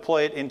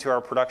deploy it into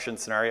our production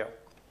scenario.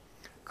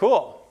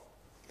 Cool.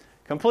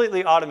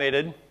 Completely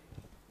automated,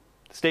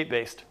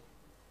 state-based.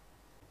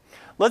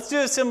 Let's do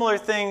a similar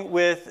thing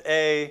with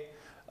a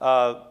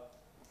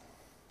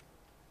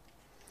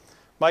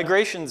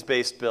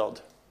migrations-based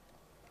build.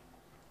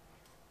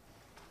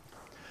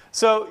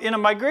 So in a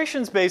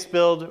migrations-based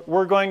build,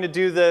 we're going to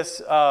do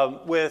this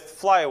with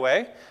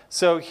flyaway.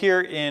 So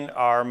here in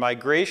our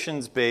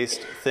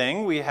migrations-based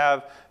thing, we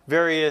have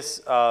various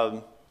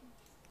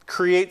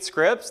create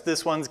scripts.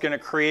 This one's going to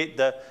create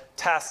the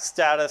task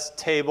status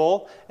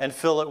table and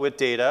fill it with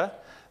data.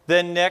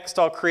 Then next,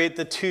 I'll create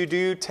the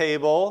to-do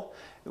table.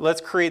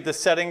 Let's create the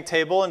setting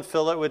table and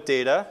fill it with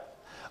data.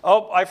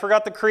 Oh, I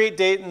forgot the create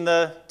date in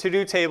the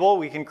to-do table.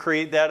 We can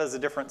create that as a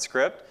different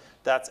script.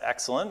 That's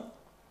excellent.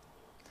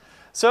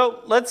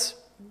 So let's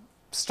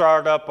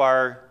start up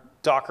our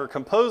Docker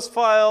compose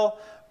file,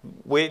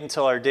 wait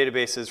until our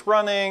database is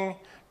running,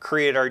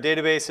 create our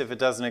database if it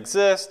doesn't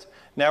exist.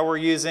 Now we're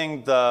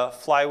using the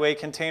flyaway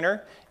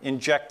container,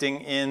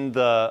 injecting in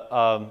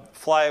the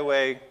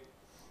flyaway,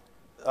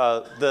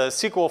 the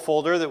SQL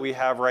folder that we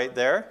have right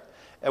there.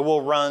 And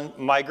we'll run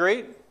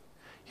migrate.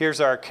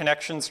 Here's our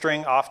connection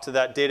string off to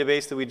that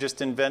database that we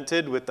just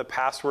invented with the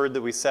password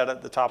that we set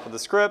at the top of the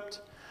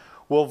script.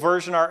 We'll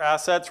version our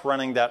assets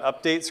running that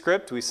update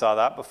script. We saw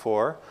that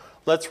before.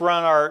 Let's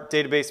run our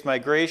database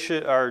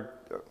migration, our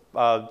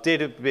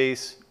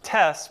database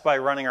tests by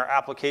running our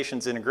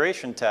applications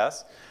integration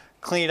tests.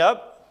 Clean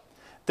up.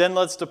 Then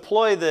let's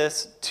deploy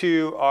this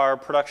to our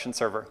production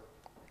server.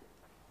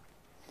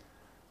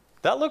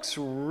 That looks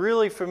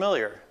really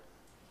familiar.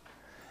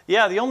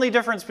 Yeah, the only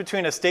difference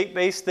between a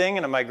state-based thing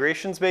and a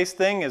migrations-based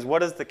thing is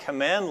what is the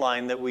command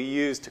line that we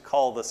use to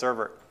call the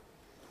server.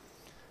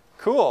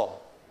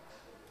 Cool.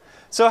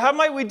 So how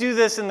might we do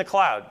this in the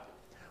cloud?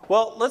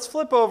 Well, let's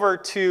flip over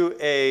to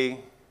a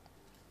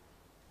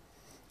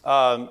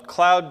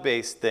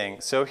cloud-based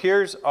thing. So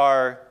here's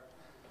our,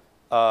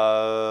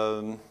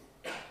 not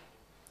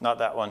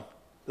that one,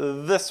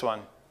 this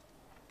one.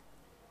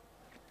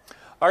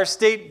 Our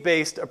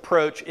state-based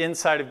approach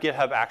inside of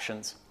GitHub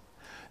Actions.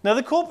 Now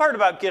the cool part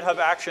about GitHub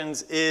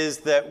Actions is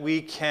that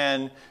we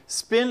can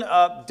spin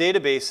up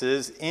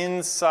databases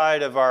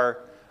inside of our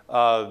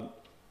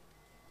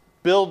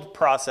build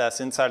process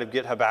inside of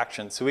GitHub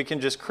Actions. So we can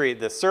just create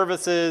the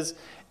services,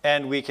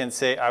 and we can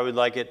say, I would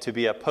like it to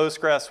be a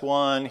Postgres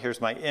one, here's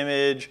my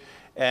image,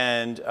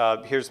 and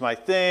here's my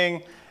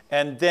thing.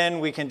 And then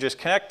we can just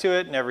connect to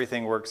it, and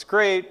everything works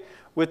great,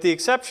 with the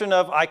exception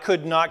of I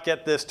could not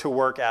get this to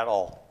work at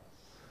all.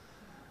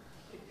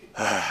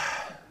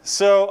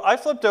 So I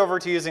flipped over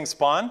to using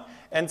Spawn,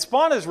 and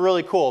Spawn is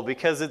really cool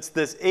because it's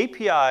this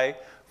API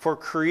for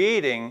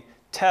creating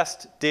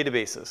test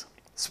databases,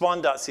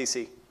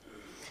 spawn.cc.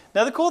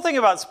 Now the cool thing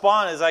about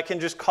Spawn is I can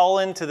just call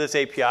into this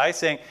API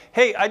saying,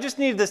 hey, I just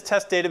need this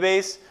test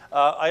database.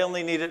 I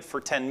only need it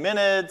for 10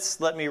 minutes.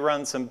 Let me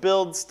run some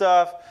build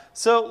stuff.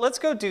 So let's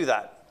go do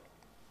that.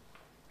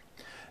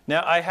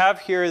 Now I have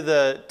here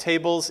the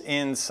tables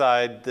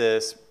inside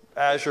this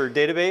Azure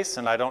database,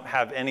 and I don't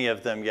have any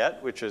of them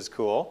yet, which is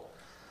cool.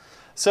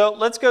 So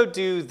let's go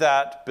do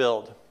that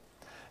build.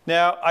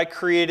 Now I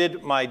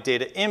created my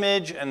data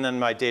image and then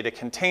my data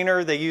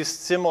container. They use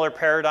similar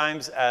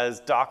paradigms as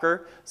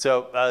Docker.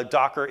 So a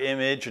Docker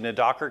image and a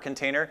Docker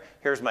container.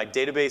 Here's my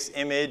database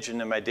image and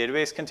then my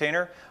database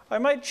container. I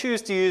might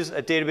choose to use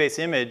a database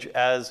image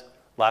as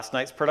last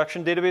night's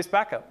production database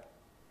backup.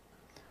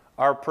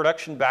 Our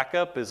production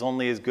backup is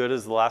only as good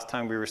as the last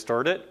time we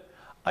restored it.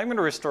 I'm going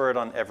to restore it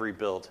on every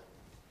build.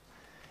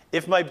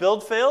 If my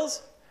build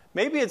fails,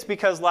 maybe it's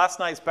because last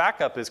night's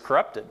backup is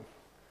corrupted.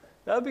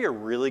 That would be a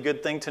really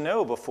good thing to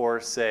know before,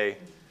 say,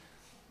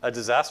 a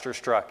disaster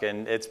struck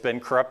and it's been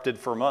corrupted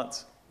for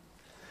months.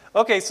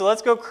 OK, so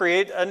let's go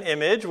create an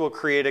image. We'll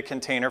create a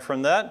container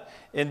from that.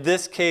 In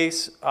this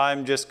case,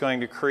 I'm just going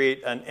to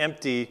create an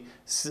empty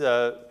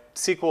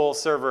SQL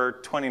Server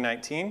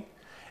 2019.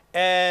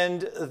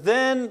 And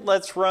then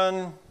let's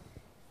run.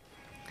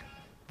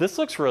 This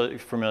looks really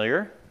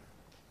familiar.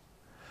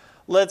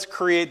 Let's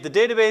create the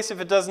database if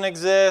it doesn't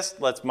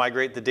exist. Let's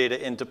migrate the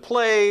data into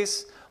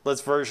place.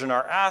 Let's version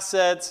our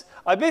assets.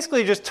 I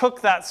basically just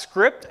took that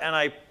script and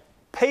I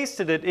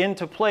pasted it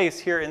into place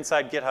here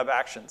inside GitHub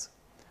Actions.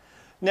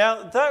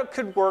 Now that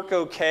could work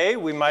OK.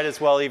 We might as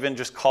well even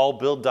just call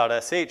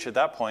build.sh at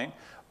that point.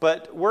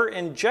 But we're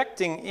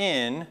injecting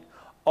in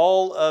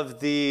all of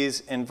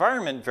these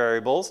environment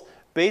variables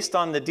based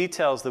on the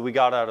details that we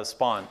got out of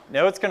Spawn.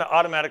 Now it's going to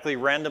automatically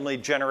randomly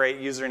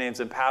generate usernames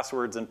and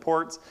passwords and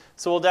ports,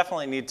 so we'll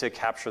definitely need to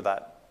capture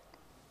that.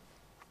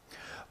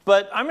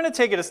 But I'm going to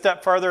take it a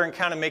step farther and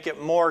kind of make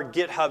it more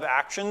GitHub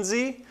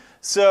Actions-y.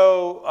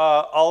 So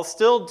I'll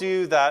still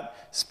do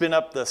that, spin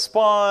up the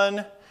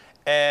spawn,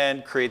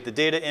 and create the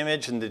data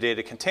image in the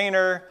data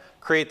container,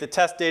 create the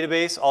test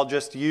database. I'll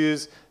just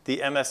use the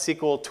MS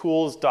SQL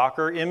Tools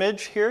Docker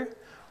image here,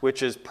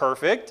 which is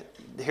perfect.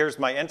 Here's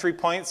my entry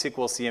point,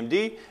 SQL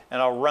CMD,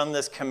 and I'll run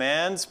this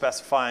command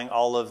specifying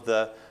all of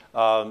the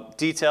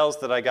details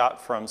that I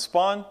got from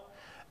spawn.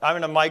 I'm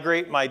going to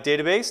migrate my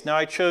database. Now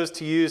I chose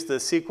to use the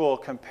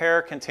SQL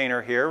compare container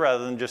here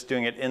rather than just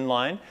doing it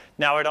inline.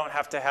 Now I don't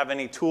have to have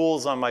any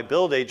tools on my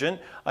build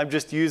agent. I'm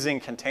just using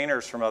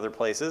containers from other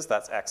places.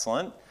 That's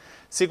excellent.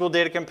 SQL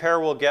data compare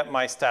will get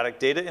my static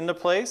data into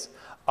place.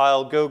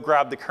 I'll go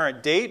grab the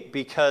current date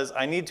because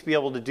I need to be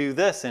able to do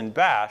this in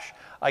bash.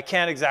 I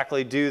can't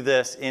exactly do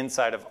this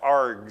inside of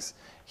args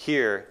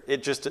here.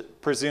 It just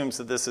presumes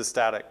that this is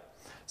static.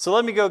 So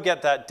let me go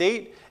get that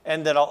date,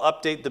 and then I'll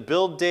update the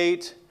build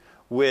date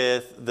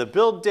with the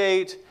build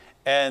date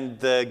and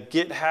the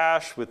git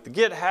hash with the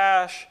git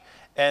hash,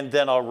 and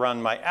then I'll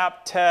run my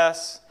app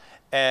tests,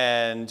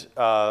 and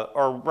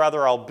or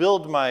rather I'll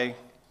build my,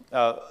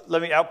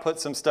 let me output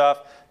some stuff,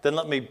 then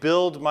let me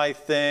build my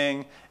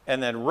thing,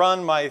 and then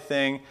run my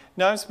thing.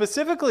 Now I'm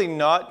specifically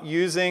not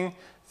using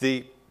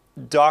the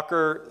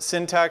Docker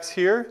syntax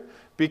here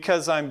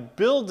because I'm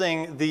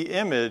building the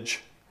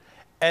image,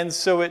 and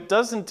so it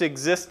doesn't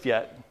exist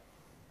yet.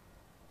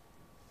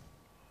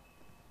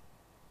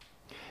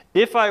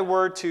 If I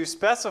were to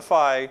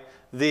specify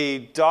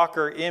the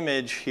Docker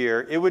image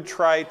here, it would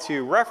try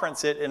to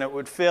reference it and it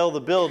would fail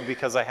the build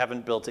because I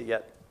haven't built it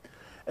yet.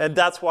 And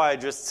that's why I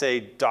just say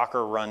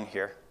Docker run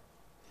here.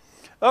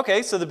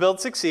 Okay, so the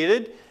build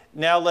succeeded.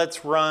 Now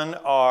let's run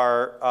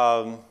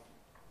our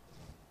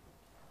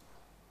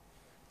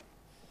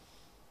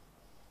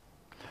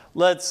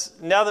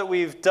now that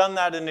we've done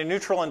that in a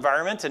neutral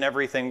environment and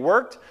everything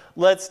worked,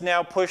 let's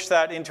now push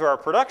that into our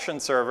production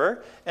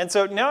server. And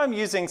so now I'm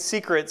using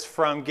secrets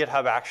from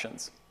GitHub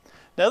Actions.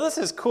 Now this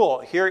is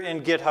cool. Here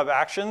in GitHub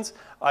Actions,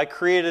 I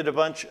created a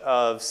bunch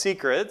of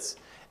secrets.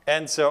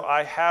 And so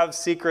I have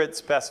secrets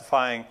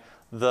specifying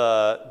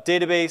the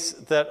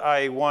database that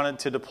I wanted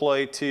to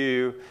deploy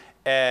to,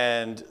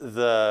 and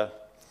the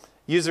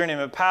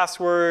username and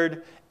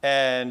password,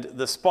 and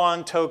the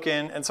spawn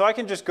token. And so I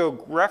can just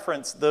go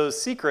reference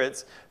those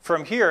secrets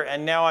from here,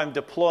 and now I'm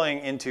deploying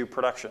into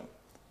production.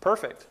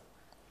 Perfect.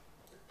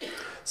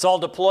 So I'll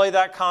deploy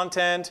that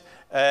content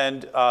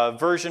and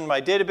version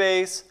my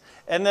database,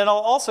 and then I'll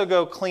also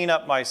go clean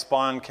up my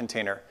spawn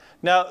container.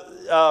 Now,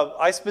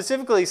 I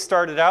specifically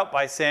started out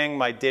by saying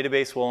my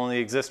database will only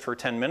exist for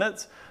 10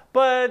 minutes,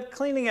 but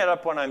cleaning it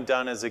up when I'm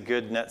done is a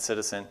good net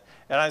citizen.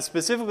 And I'm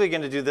specifically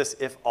going to do this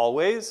if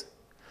always,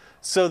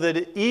 so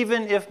that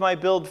even if my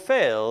build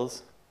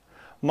fails,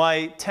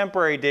 my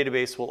temporary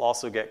database will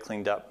also get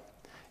cleaned up.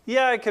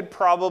 Yeah, I could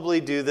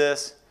probably do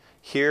this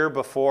here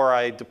before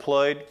I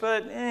deployed,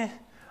 but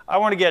I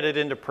want to get it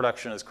into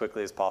production as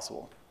quickly as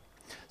possible.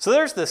 So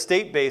there's the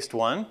state-based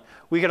one.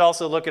 We could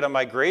also look at a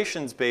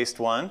migrations-based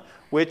one,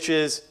 which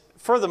is,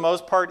 for the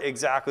most part,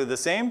 exactly the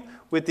same,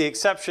 with the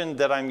exception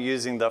that I'm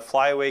using the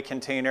flyaway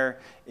container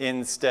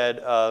instead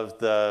of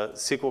the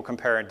SQL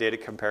compare and data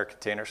compare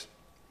containers.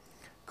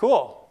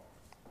 Cool.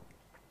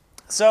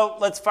 So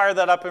let's fire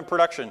that up in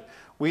production.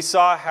 We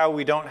saw how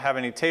we don't have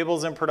any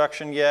tables in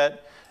production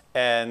yet.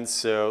 And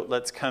so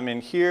let's come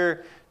in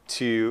here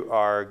to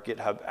our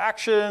GitHub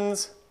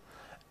Actions.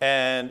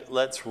 And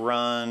let's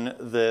run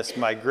this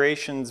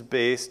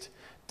migrations-based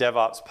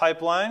DevOps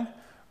pipeline.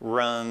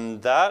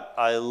 Run that.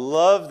 I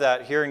love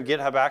that here in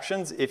GitHub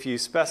Actions, if you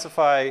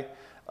specify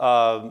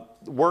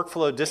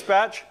workflow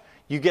dispatch,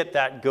 you get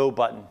that go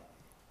button.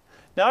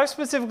 Now I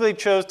specifically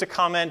chose to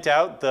comment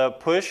out the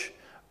push,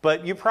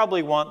 but you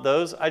probably want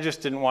those. I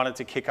just didn't want it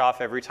to kick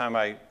off every time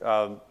I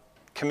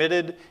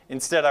committed.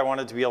 Instead, I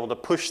wanted to be able to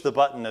push the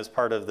button as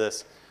part of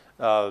this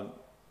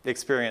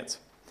experience.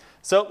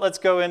 So let's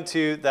go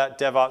into that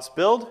DevOps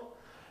build,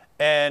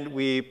 and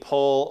we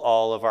pull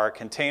all of our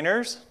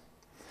containers.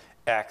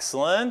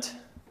 Excellent.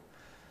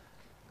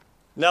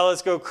 Now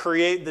let's go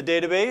create the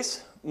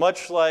database.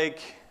 Much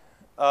like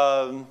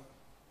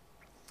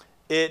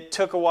it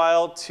took a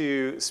while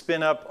to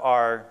spin up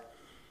our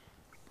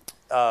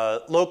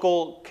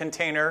local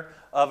container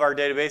of our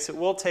database, it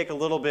will take a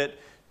little bit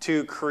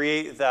to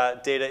create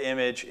that data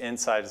image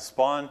inside of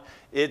Spawn.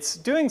 It's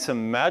doing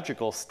some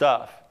magical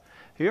stuff.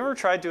 Have you ever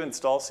tried to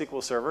install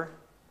SQL Server?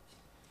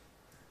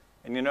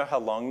 And you know how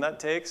long that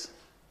takes?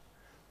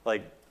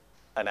 Like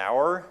an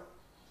hour? Have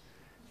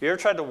you ever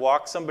tried to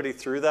walk somebody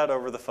through that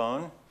over the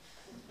phone?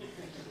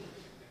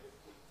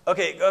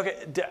 Okay,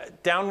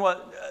 down one.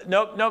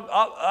 Nope.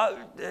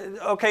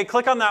 Okay,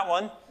 click on that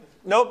one.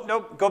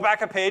 Nope, go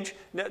back a page.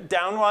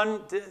 Down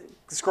one,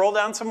 scroll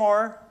down some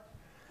more.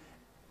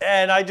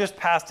 And I just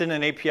passed in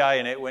an API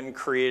and it went and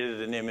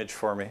created an image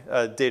for me,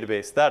 a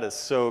database. That is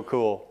so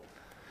cool.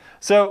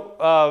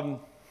 So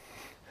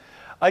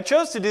I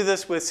chose to do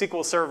this with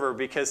SQL Server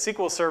because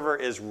SQL Server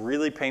is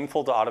really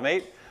painful to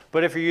automate.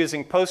 But if you're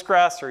using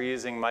Postgres or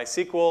using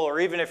MySQL, or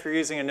even if you're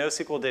using a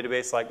NoSQL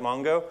database like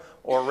Mongo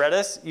or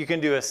Redis, you can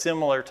do a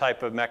similar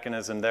type of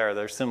mechanism there.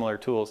 There's similar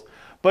tools.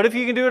 But if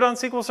you can do it on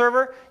SQL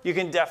Server, you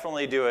can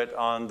definitely do it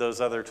on those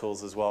other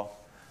tools as well.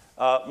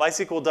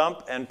 MySQL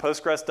dump and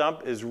Postgres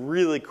dump is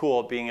really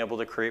cool at being able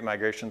to create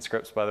migration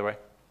scripts, by the way.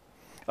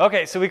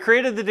 OK, so we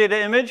created the data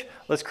image.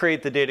 Let's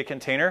create the data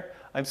container.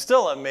 I'm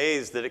still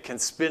amazed that it can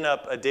spin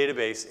up a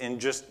database in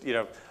just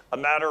a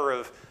matter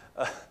of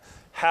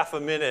half a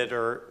minute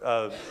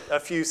or a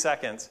few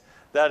seconds.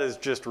 That is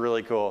just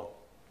really cool.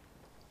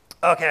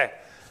 OK,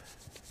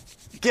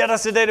 get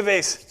us a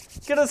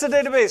database. Get us a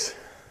database.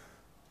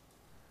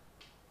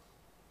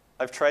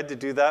 I've tried to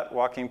do that,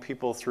 walking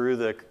people through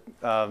the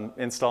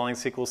installing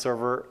SQL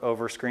Server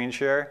over screen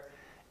share.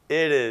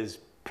 It is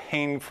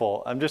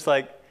painful. I'm just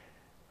like,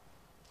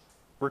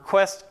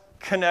 request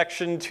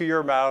connection to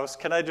your mouse.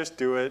 Can I just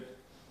do it?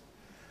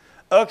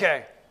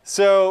 OK,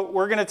 so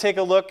we're going to take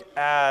a look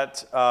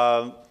at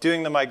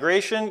doing the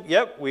migration.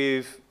 Yep,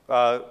 we've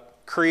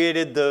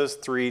created those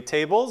 3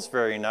 tables.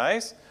 Very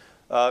nice.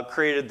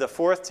 Created the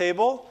 4th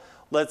table.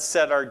 Let's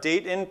set our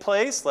date in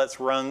place.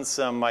 Let's run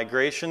some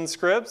migration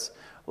scripts.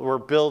 We're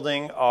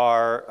building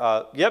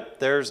our,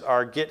 there's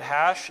our git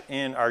hash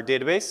in our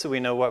database, so we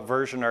know what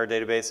version our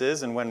database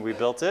is and when we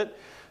built it.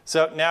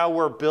 So now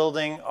we're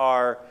building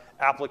our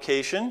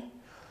application.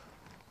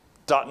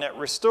 .NET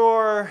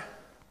restore,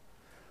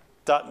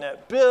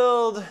 .NET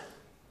build.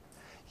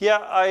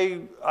 Yeah,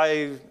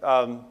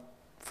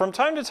 from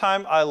time to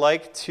time, I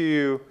like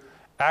to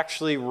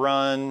actually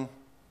run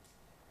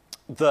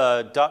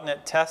the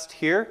 .NET test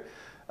here,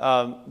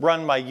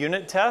 run my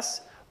unit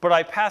tests. But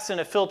I pass in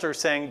a filter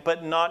saying,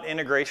 but not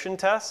integration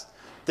tests.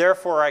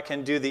 Therefore, I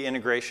can do the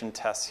integration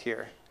tests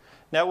here.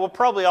 Now, we'll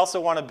probably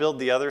also want to build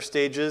the other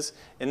stages.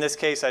 In this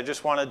case, I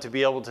just wanted to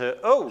be able to,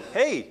 oh,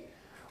 hey,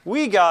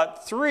 we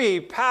got 3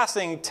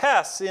 passing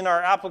tests in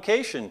our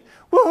application.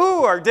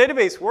 Woohoo, our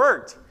database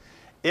worked.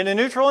 In a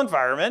neutral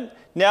environment,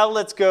 now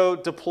let's go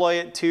deploy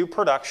it to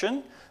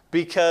production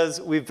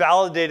because we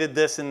validated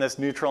this in this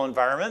neutral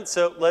environment.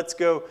 So let's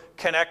go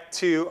connect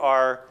to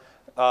our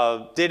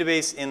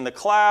database in the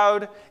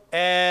cloud,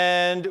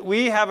 and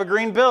we have a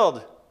green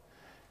build.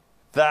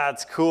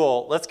 That's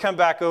cool. Let's come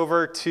back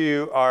over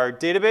to our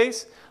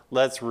database.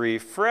 Let's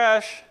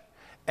refresh.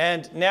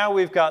 And now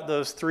we've got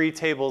those 3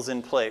 tables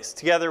in place,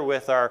 together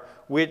with our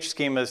which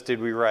schemas did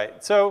we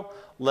write. So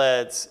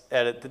let's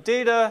edit the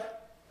data.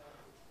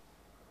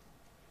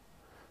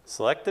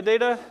 Select the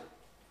data.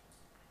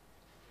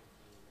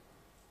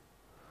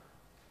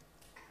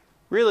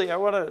 Really, I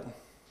want to...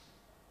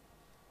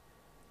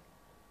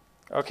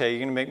 OK, you're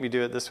going to make me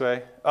do it this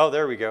way? Oh,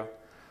 there we go.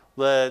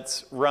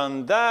 Let's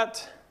run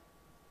that.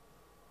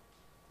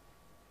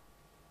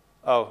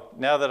 Oh,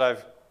 now that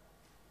I've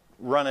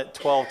run it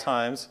 12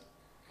 times.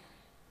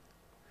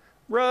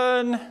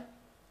 Run.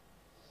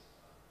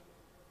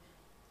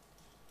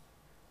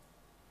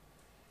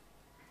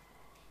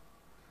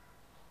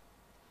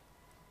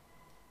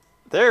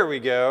 There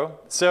we go.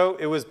 So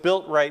it was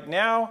built right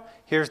now.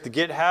 Here's the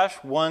git hash,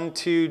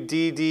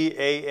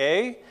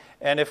 12DDAA.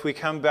 And if we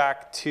come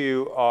back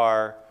to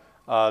our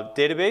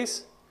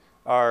database,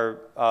 our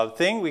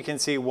thing, we can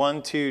see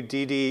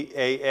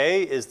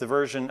 12DDAA is the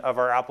version of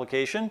our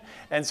application.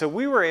 And so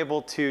we were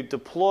able to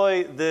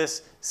deploy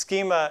this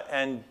schema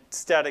and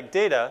static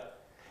data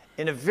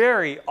in a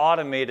very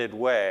automated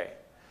way.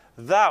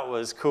 That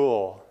was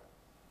cool.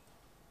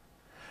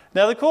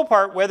 Now the cool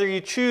part, whether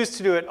you choose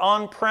to do it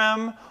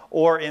on-prem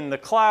or in the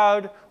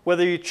cloud,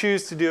 whether you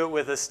choose to do it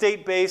with a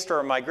state-based or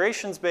a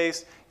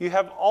migrations-based, you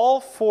have all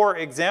 4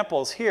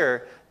 examples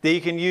here that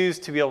you can use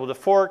to be able to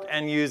fork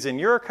and use in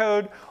your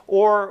code,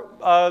 or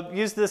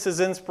use this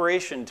as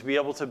inspiration to be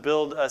able to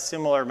build a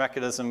similar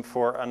mechanism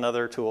for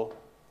another tool.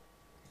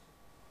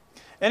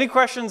 Any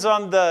questions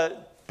on the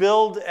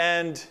build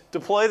and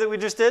deploy that we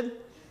just did?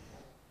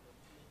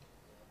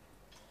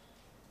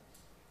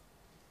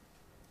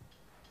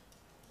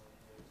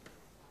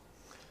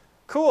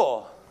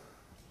 Cool.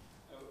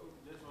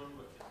 Just one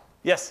question.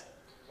 Yes.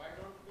 Why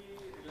can't we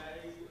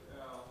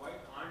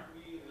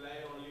rely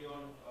only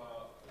on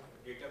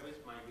database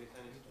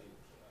migration script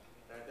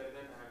rather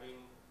than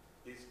having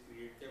this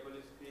create table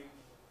script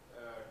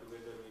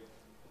together with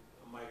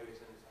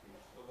migration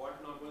script? So what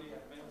normally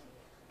happens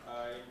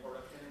in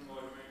production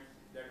environments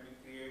that we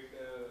create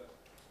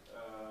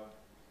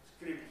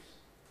scripts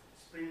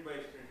sprint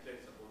by sprint,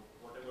 let's suppose,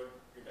 whatever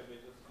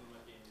database or schema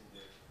change is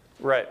there.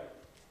 Right.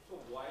 So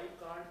why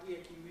can't we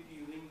achieve it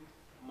using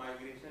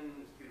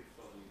migration scripts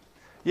only?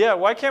 Yeah,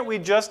 why can't we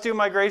just do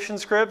migration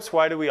scripts?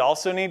 Why do we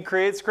also need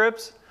create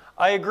scripts?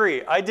 I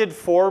agree. I did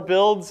 4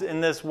 builds in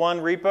this one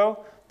repo.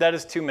 That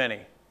is too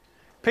many.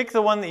 Pick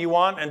the one that you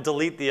want and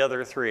delete the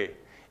other 3.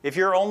 If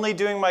you're only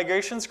doing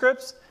migration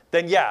scripts,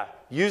 then yeah,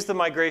 use the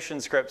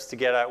migration scripts to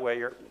get at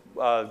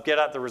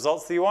the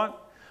results that you want.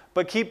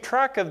 But keep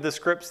track of the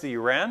scripts that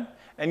you ran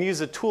and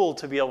use a tool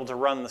to be able to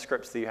run the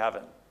scripts that you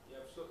haven't.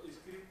 So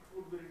script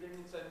would be written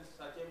in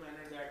such a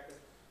manner that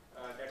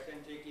that can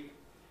check if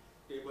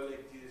table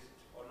exists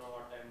or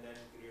not, and then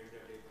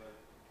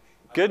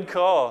Good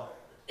call.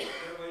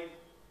 Otherwise,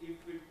 if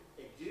it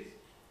exists,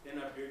 then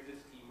update the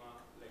schema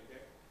like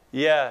that.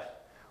 Yeah.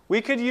 We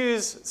could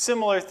use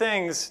similar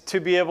things to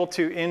be able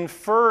to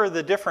infer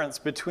the difference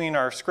between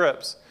our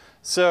scripts.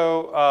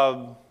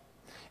 So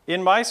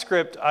in my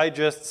script, I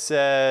just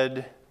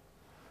said,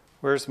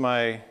 where's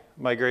my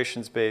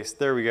migration space?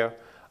 There we go.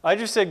 I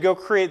just said go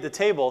create the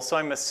table, so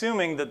I'm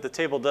assuming that the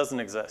table doesn't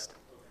exist.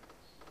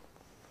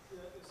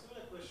 Yeah, a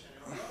similar question.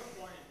 On your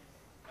point,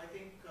 I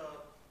think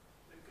the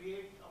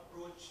create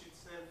approach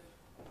itself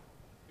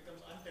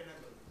becomes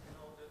untenable.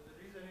 The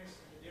reason is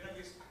the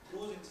database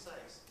grows in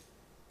size.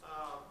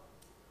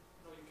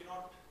 You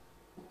cannot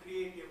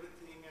create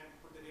everything and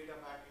put the data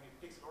back, and it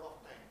takes a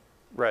lot of time.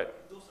 Right.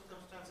 In those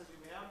circumstances,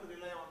 you may have to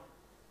rely on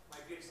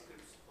migrate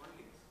scripts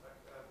only, but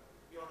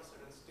beyond a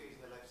certain stage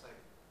in the life cycle,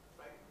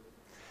 right?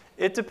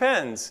 It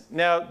depends.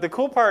 Now, the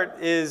cool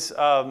part is,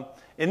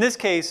 in this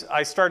case,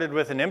 I started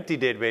with an empty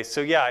database.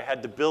 So yeah, I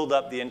had to build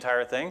up the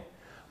entire thing.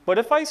 But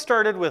if I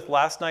started with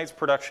last night's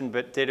production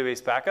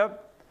database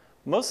backup,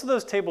 most of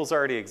those tables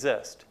already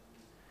exist.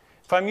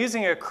 If I'm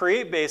using a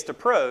create-based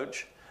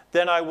approach,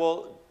 then I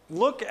will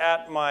look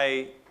at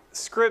my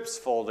scripts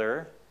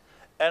folder,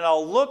 and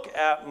I'll look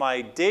at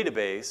my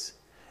database,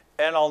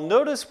 and I'll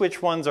notice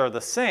which ones are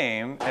the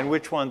same and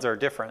which ones are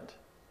different.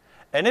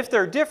 And if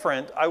they're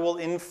different, I will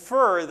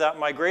infer that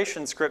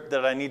migration script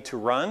that I need to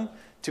run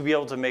to be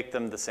able to make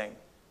them the same.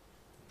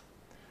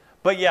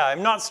 But yeah,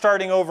 I'm not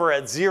starting over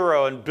at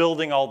 0 and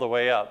building all the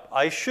way up.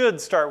 I should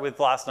start with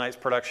last night's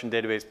production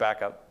database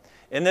backup.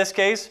 In this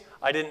case,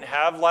 I didn't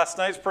have last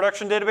night's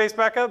production database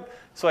backup,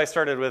 so I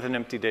started with an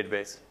empty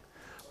database.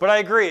 But I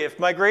agree, if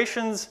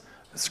migrations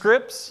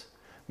scripts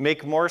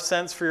make more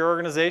sense for your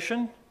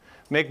organization,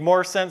 make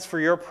more sense for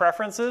your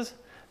preferences,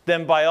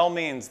 then by all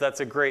means, that's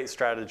a great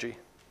strategy.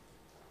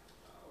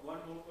 One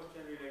more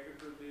question related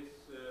to this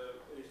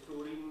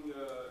restoring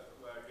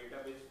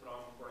database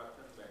from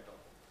production backup.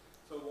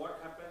 So what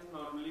happens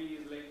normally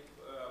is like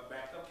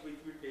backup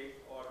which we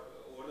take or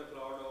over the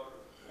cloud or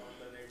on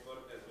the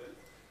network as well.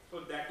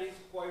 So that is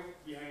quite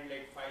behind,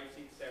 like 5,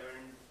 6, 7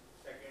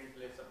 seconds,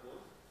 let's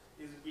suppose,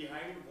 is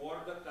behind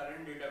what the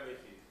current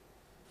database is.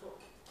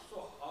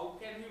 So how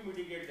can we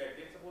mitigate that?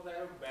 Let's suppose I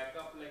have a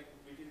backup like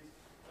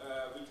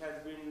which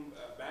has been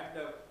backed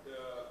up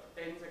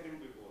 10 seconds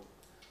before.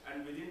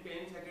 And within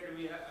 10 seconds,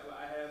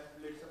 I have,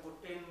 let's suppose,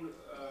 10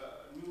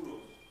 new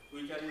rows,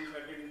 which are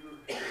inserted into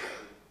the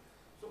database.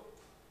 So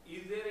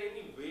is there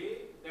any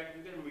way that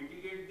we can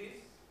mitigate this?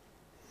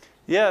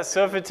 Yeah,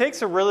 so if it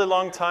takes a really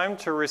long time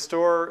to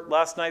restore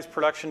last night's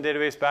production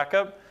database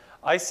backup,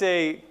 I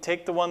say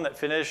take the one that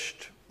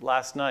finished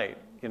last night.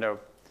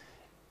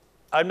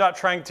 I'm not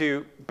trying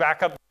to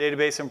back up the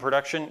database in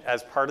production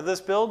as part of this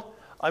build.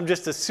 I'm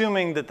just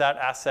assuming that that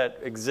asset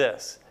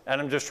exists, and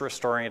I'm just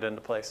restoring it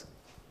into place.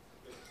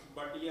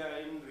 But yeah,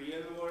 in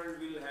real world,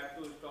 we'll have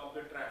to stop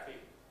the traffic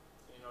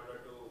in order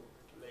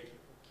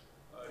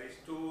to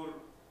restore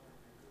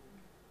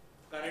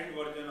current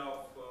version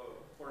of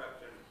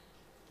production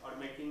or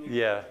making it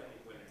production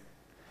equivalent.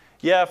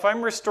 Yeah, if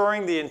I'm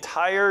restoring the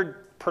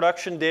entire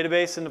production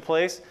database into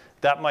place,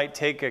 that might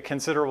take a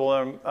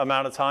considerable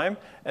amount of time,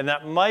 and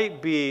that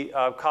might be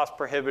cost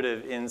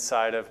prohibitive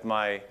inside of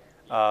my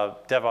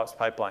DevOps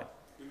pipeline.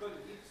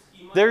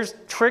 There's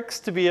tricks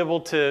to be able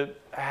to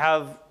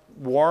have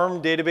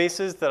warm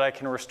databases that I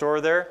can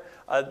restore there.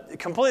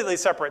 Completely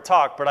separate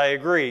talk, but I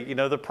agree.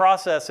 The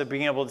process of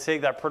being able to take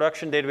that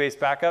production database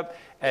backup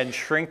and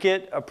shrink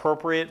it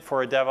appropriate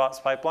for a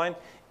DevOps pipeline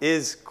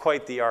is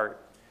quite the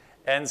art.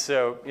 And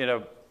so,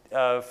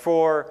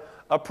 for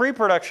a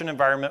pre-production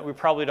environment, we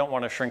probably don't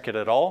want to shrink it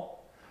at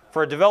all.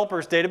 For a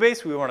developer's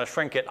database, we want to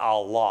shrink it a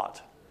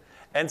lot.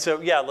 And so,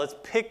 yeah, let's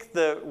pick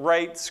the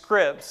right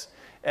scripts.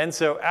 And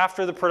so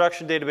after the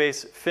production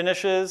database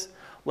finishes,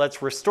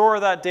 let's restore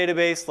that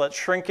database. Let's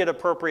shrink it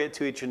appropriate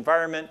to each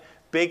environment,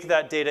 bake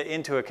that data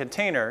into a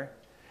container,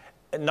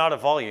 not a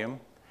volume.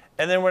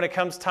 And then when it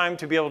comes time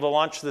to be able to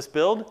launch this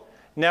build,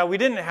 now we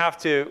didn't have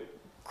to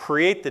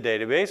create the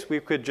database.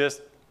 We could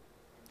just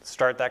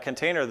start that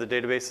container. The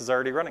database is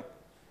already running.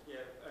 Yeah,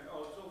 and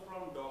also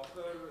from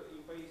Docker,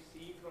 if I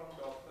see from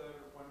Docker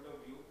point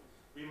of view,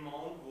 we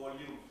mount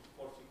volumes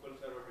for SQL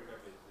Server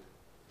databases.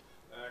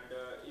 And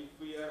if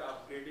we are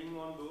upgrading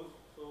on those,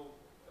 so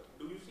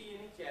do you see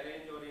any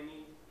challenge or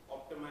any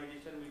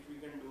optimization which we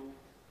can do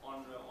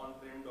on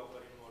on-prem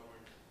Docker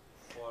environment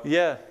for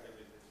databases?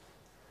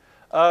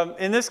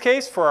 In this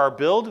case, for our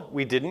build,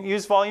 we didn't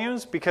use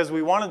volumes because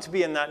we wanted to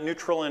be in that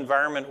neutral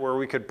environment where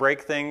we could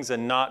break things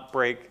and not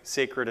break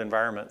sacred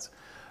environments.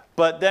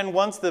 But then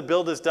once the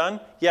build is done,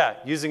 yeah,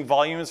 using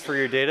volumes for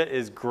your data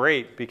is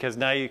great because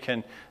now you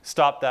can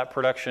stop that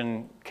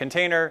production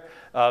container,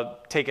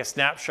 take a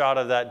snapshot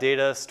of that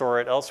data, store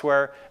it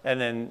elsewhere,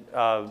 and then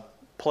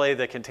play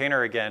the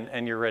container again,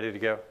 and you're ready to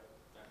go.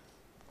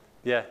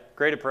 Yeah,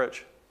 great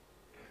approach.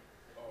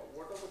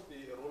 What about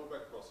the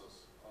rollback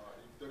process?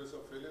 If there is a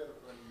failure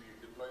when we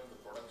deploy in the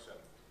production,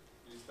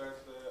 is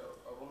that the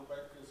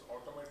rollback is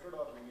automated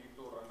or we need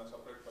to run a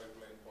separate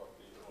pipeline for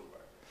the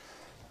rollback?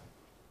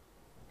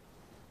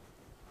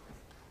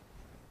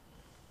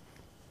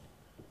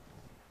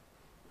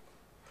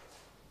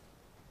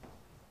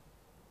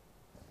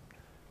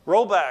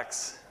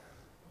 Rollbacks.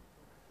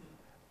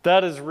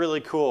 That is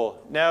really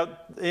cool. Now,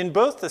 in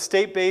both the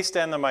state-based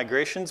and the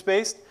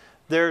migrations-based,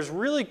 there's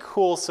really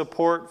cool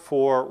support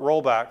for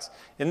rollbacks.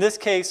 In this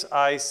case,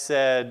 I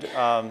said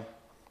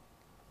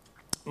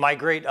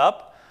migrate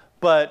up,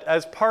 but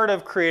as part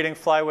of creating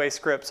flyway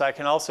scripts, I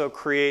can also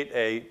create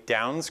a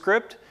down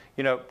script,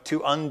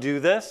 to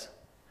undo this.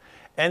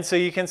 And so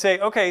you can say,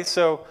 okay,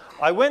 so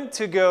I went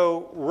to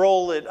go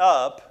roll it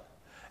up,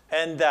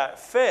 and that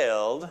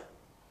failed.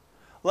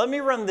 Let me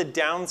run the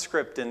down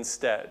script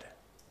instead.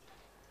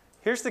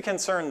 Here's the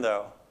concern,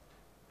 though.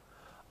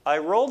 I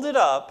rolled it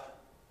up,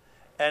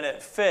 and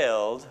it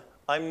failed.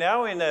 I'm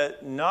now in a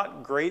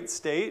not great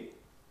state.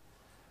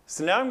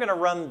 So now I'm going to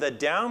run the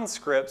down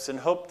scripts and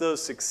hope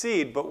those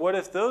succeed. But what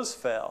if those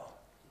fail?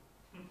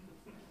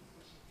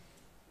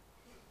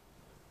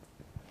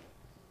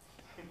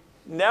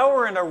 Now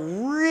we're in a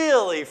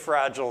really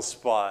fragile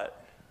spot.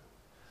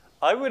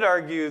 I would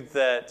argue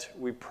that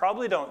we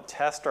probably don't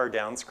test our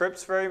down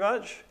scripts very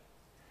much.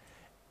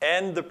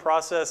 And the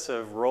process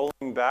of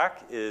rolling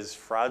back is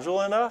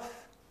fragile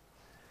enough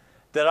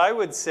that I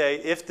would say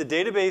if the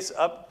database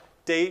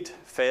update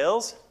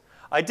fails,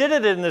 I did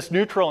it in this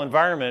neutral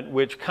environment,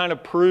 which kind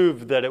of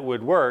proved that it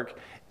would work.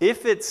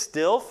 If it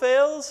still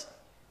fails,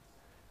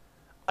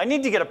 I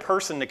need to get a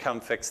person to come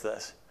fix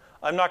this.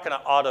 I'm not going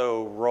to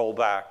auto roll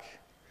back,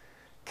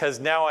 because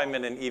now I'm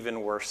in an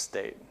even worse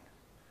state.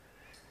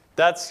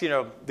 That's,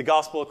 the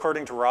gospel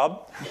according to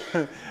Rob,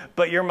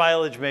 but your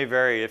mileage may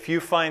vary. If you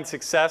find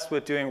success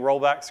with doing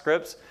rollback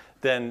scripts,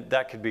 then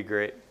that could be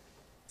great.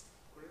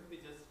 Couldn't we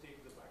just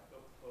take the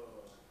backup,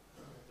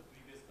 the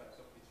previous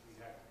backup which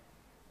we had,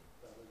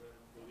 rather than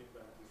rolling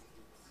back these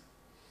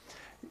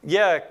scripts?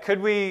 Yeah,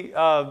 could we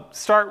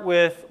start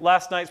with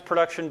last night's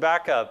production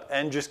backup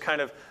and just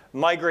kind of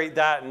migrate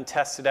that and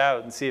test it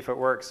out and see if it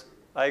works?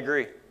 I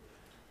agree.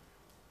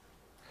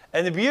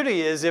 And the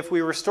beauty is if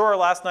we restore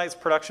last night's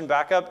production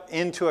backup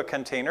into a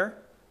container,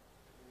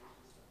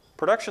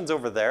 production's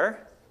over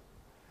there.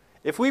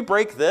 If we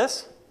break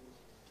this,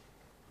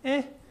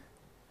 we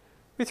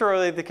throw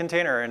away the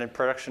container and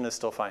production is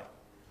still fine.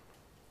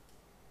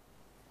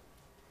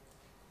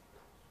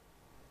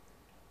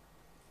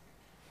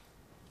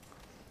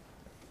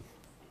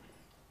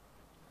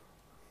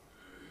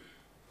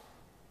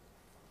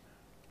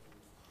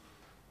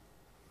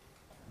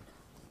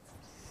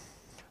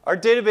 Our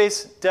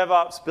database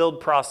DevOps build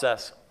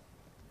process.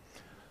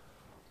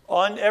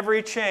 On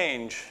every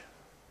change,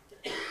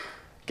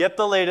 get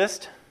the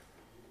latest,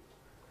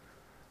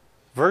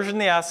 version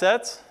the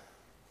assets,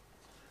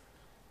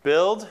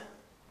 build,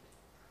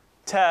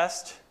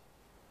 test,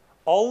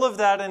 all of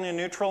that in a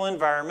neutral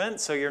environment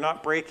so you're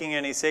not breaking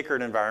any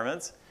sacred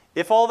environments.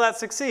 If all that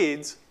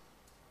succeeds,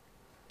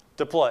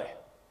 deploy.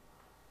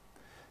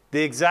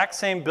 The exact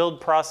same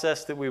build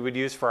process that we would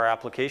use for our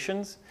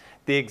applications,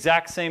 the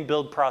exact same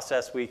build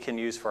process we can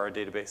use for our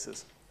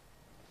databases.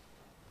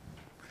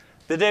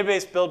 The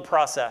database build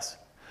process.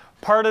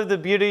 Part of the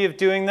beauty of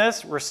doing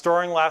this,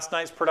 restoring last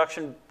night's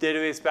production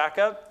database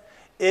backup,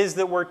 is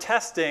that we're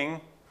testing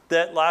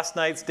that last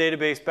night's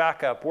database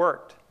backup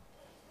worked.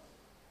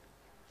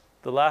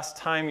 The last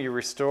time you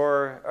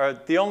restore, or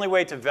the only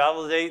way to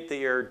validate that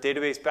your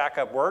database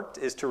backup worked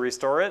is to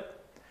restore it,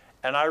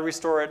 and I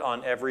restore it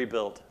on every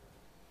build.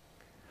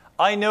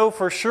 I know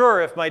for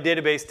sure if my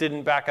database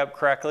didn't back up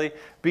correctly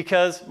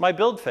because my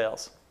build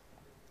fails.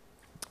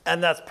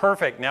 And that's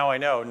perfect. Now I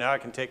know. Now I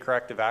can take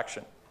corrective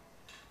action.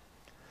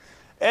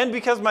 And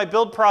because my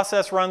build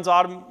process runs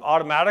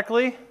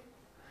automatically,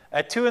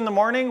 at 2 in the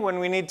morning when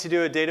we need to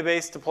do a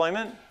database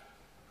deployment,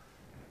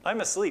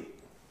 I'm asleep.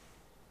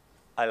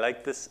 I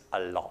like this a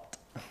lot.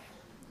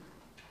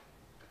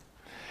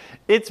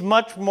 It's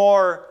much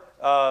more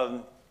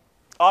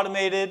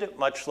automated,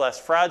 much less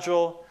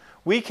fragile.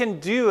 We can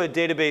do a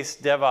database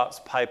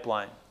DevOps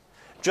pipeline,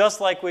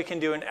 just like we can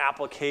do an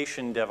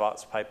application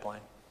DevOps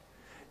pipeline.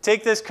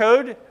 Take this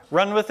code,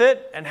 run with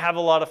it, and have a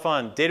lot of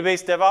fun.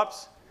 Database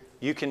DevOps,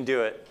 you can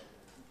do it.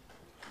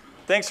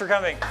 Thanks for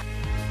coming.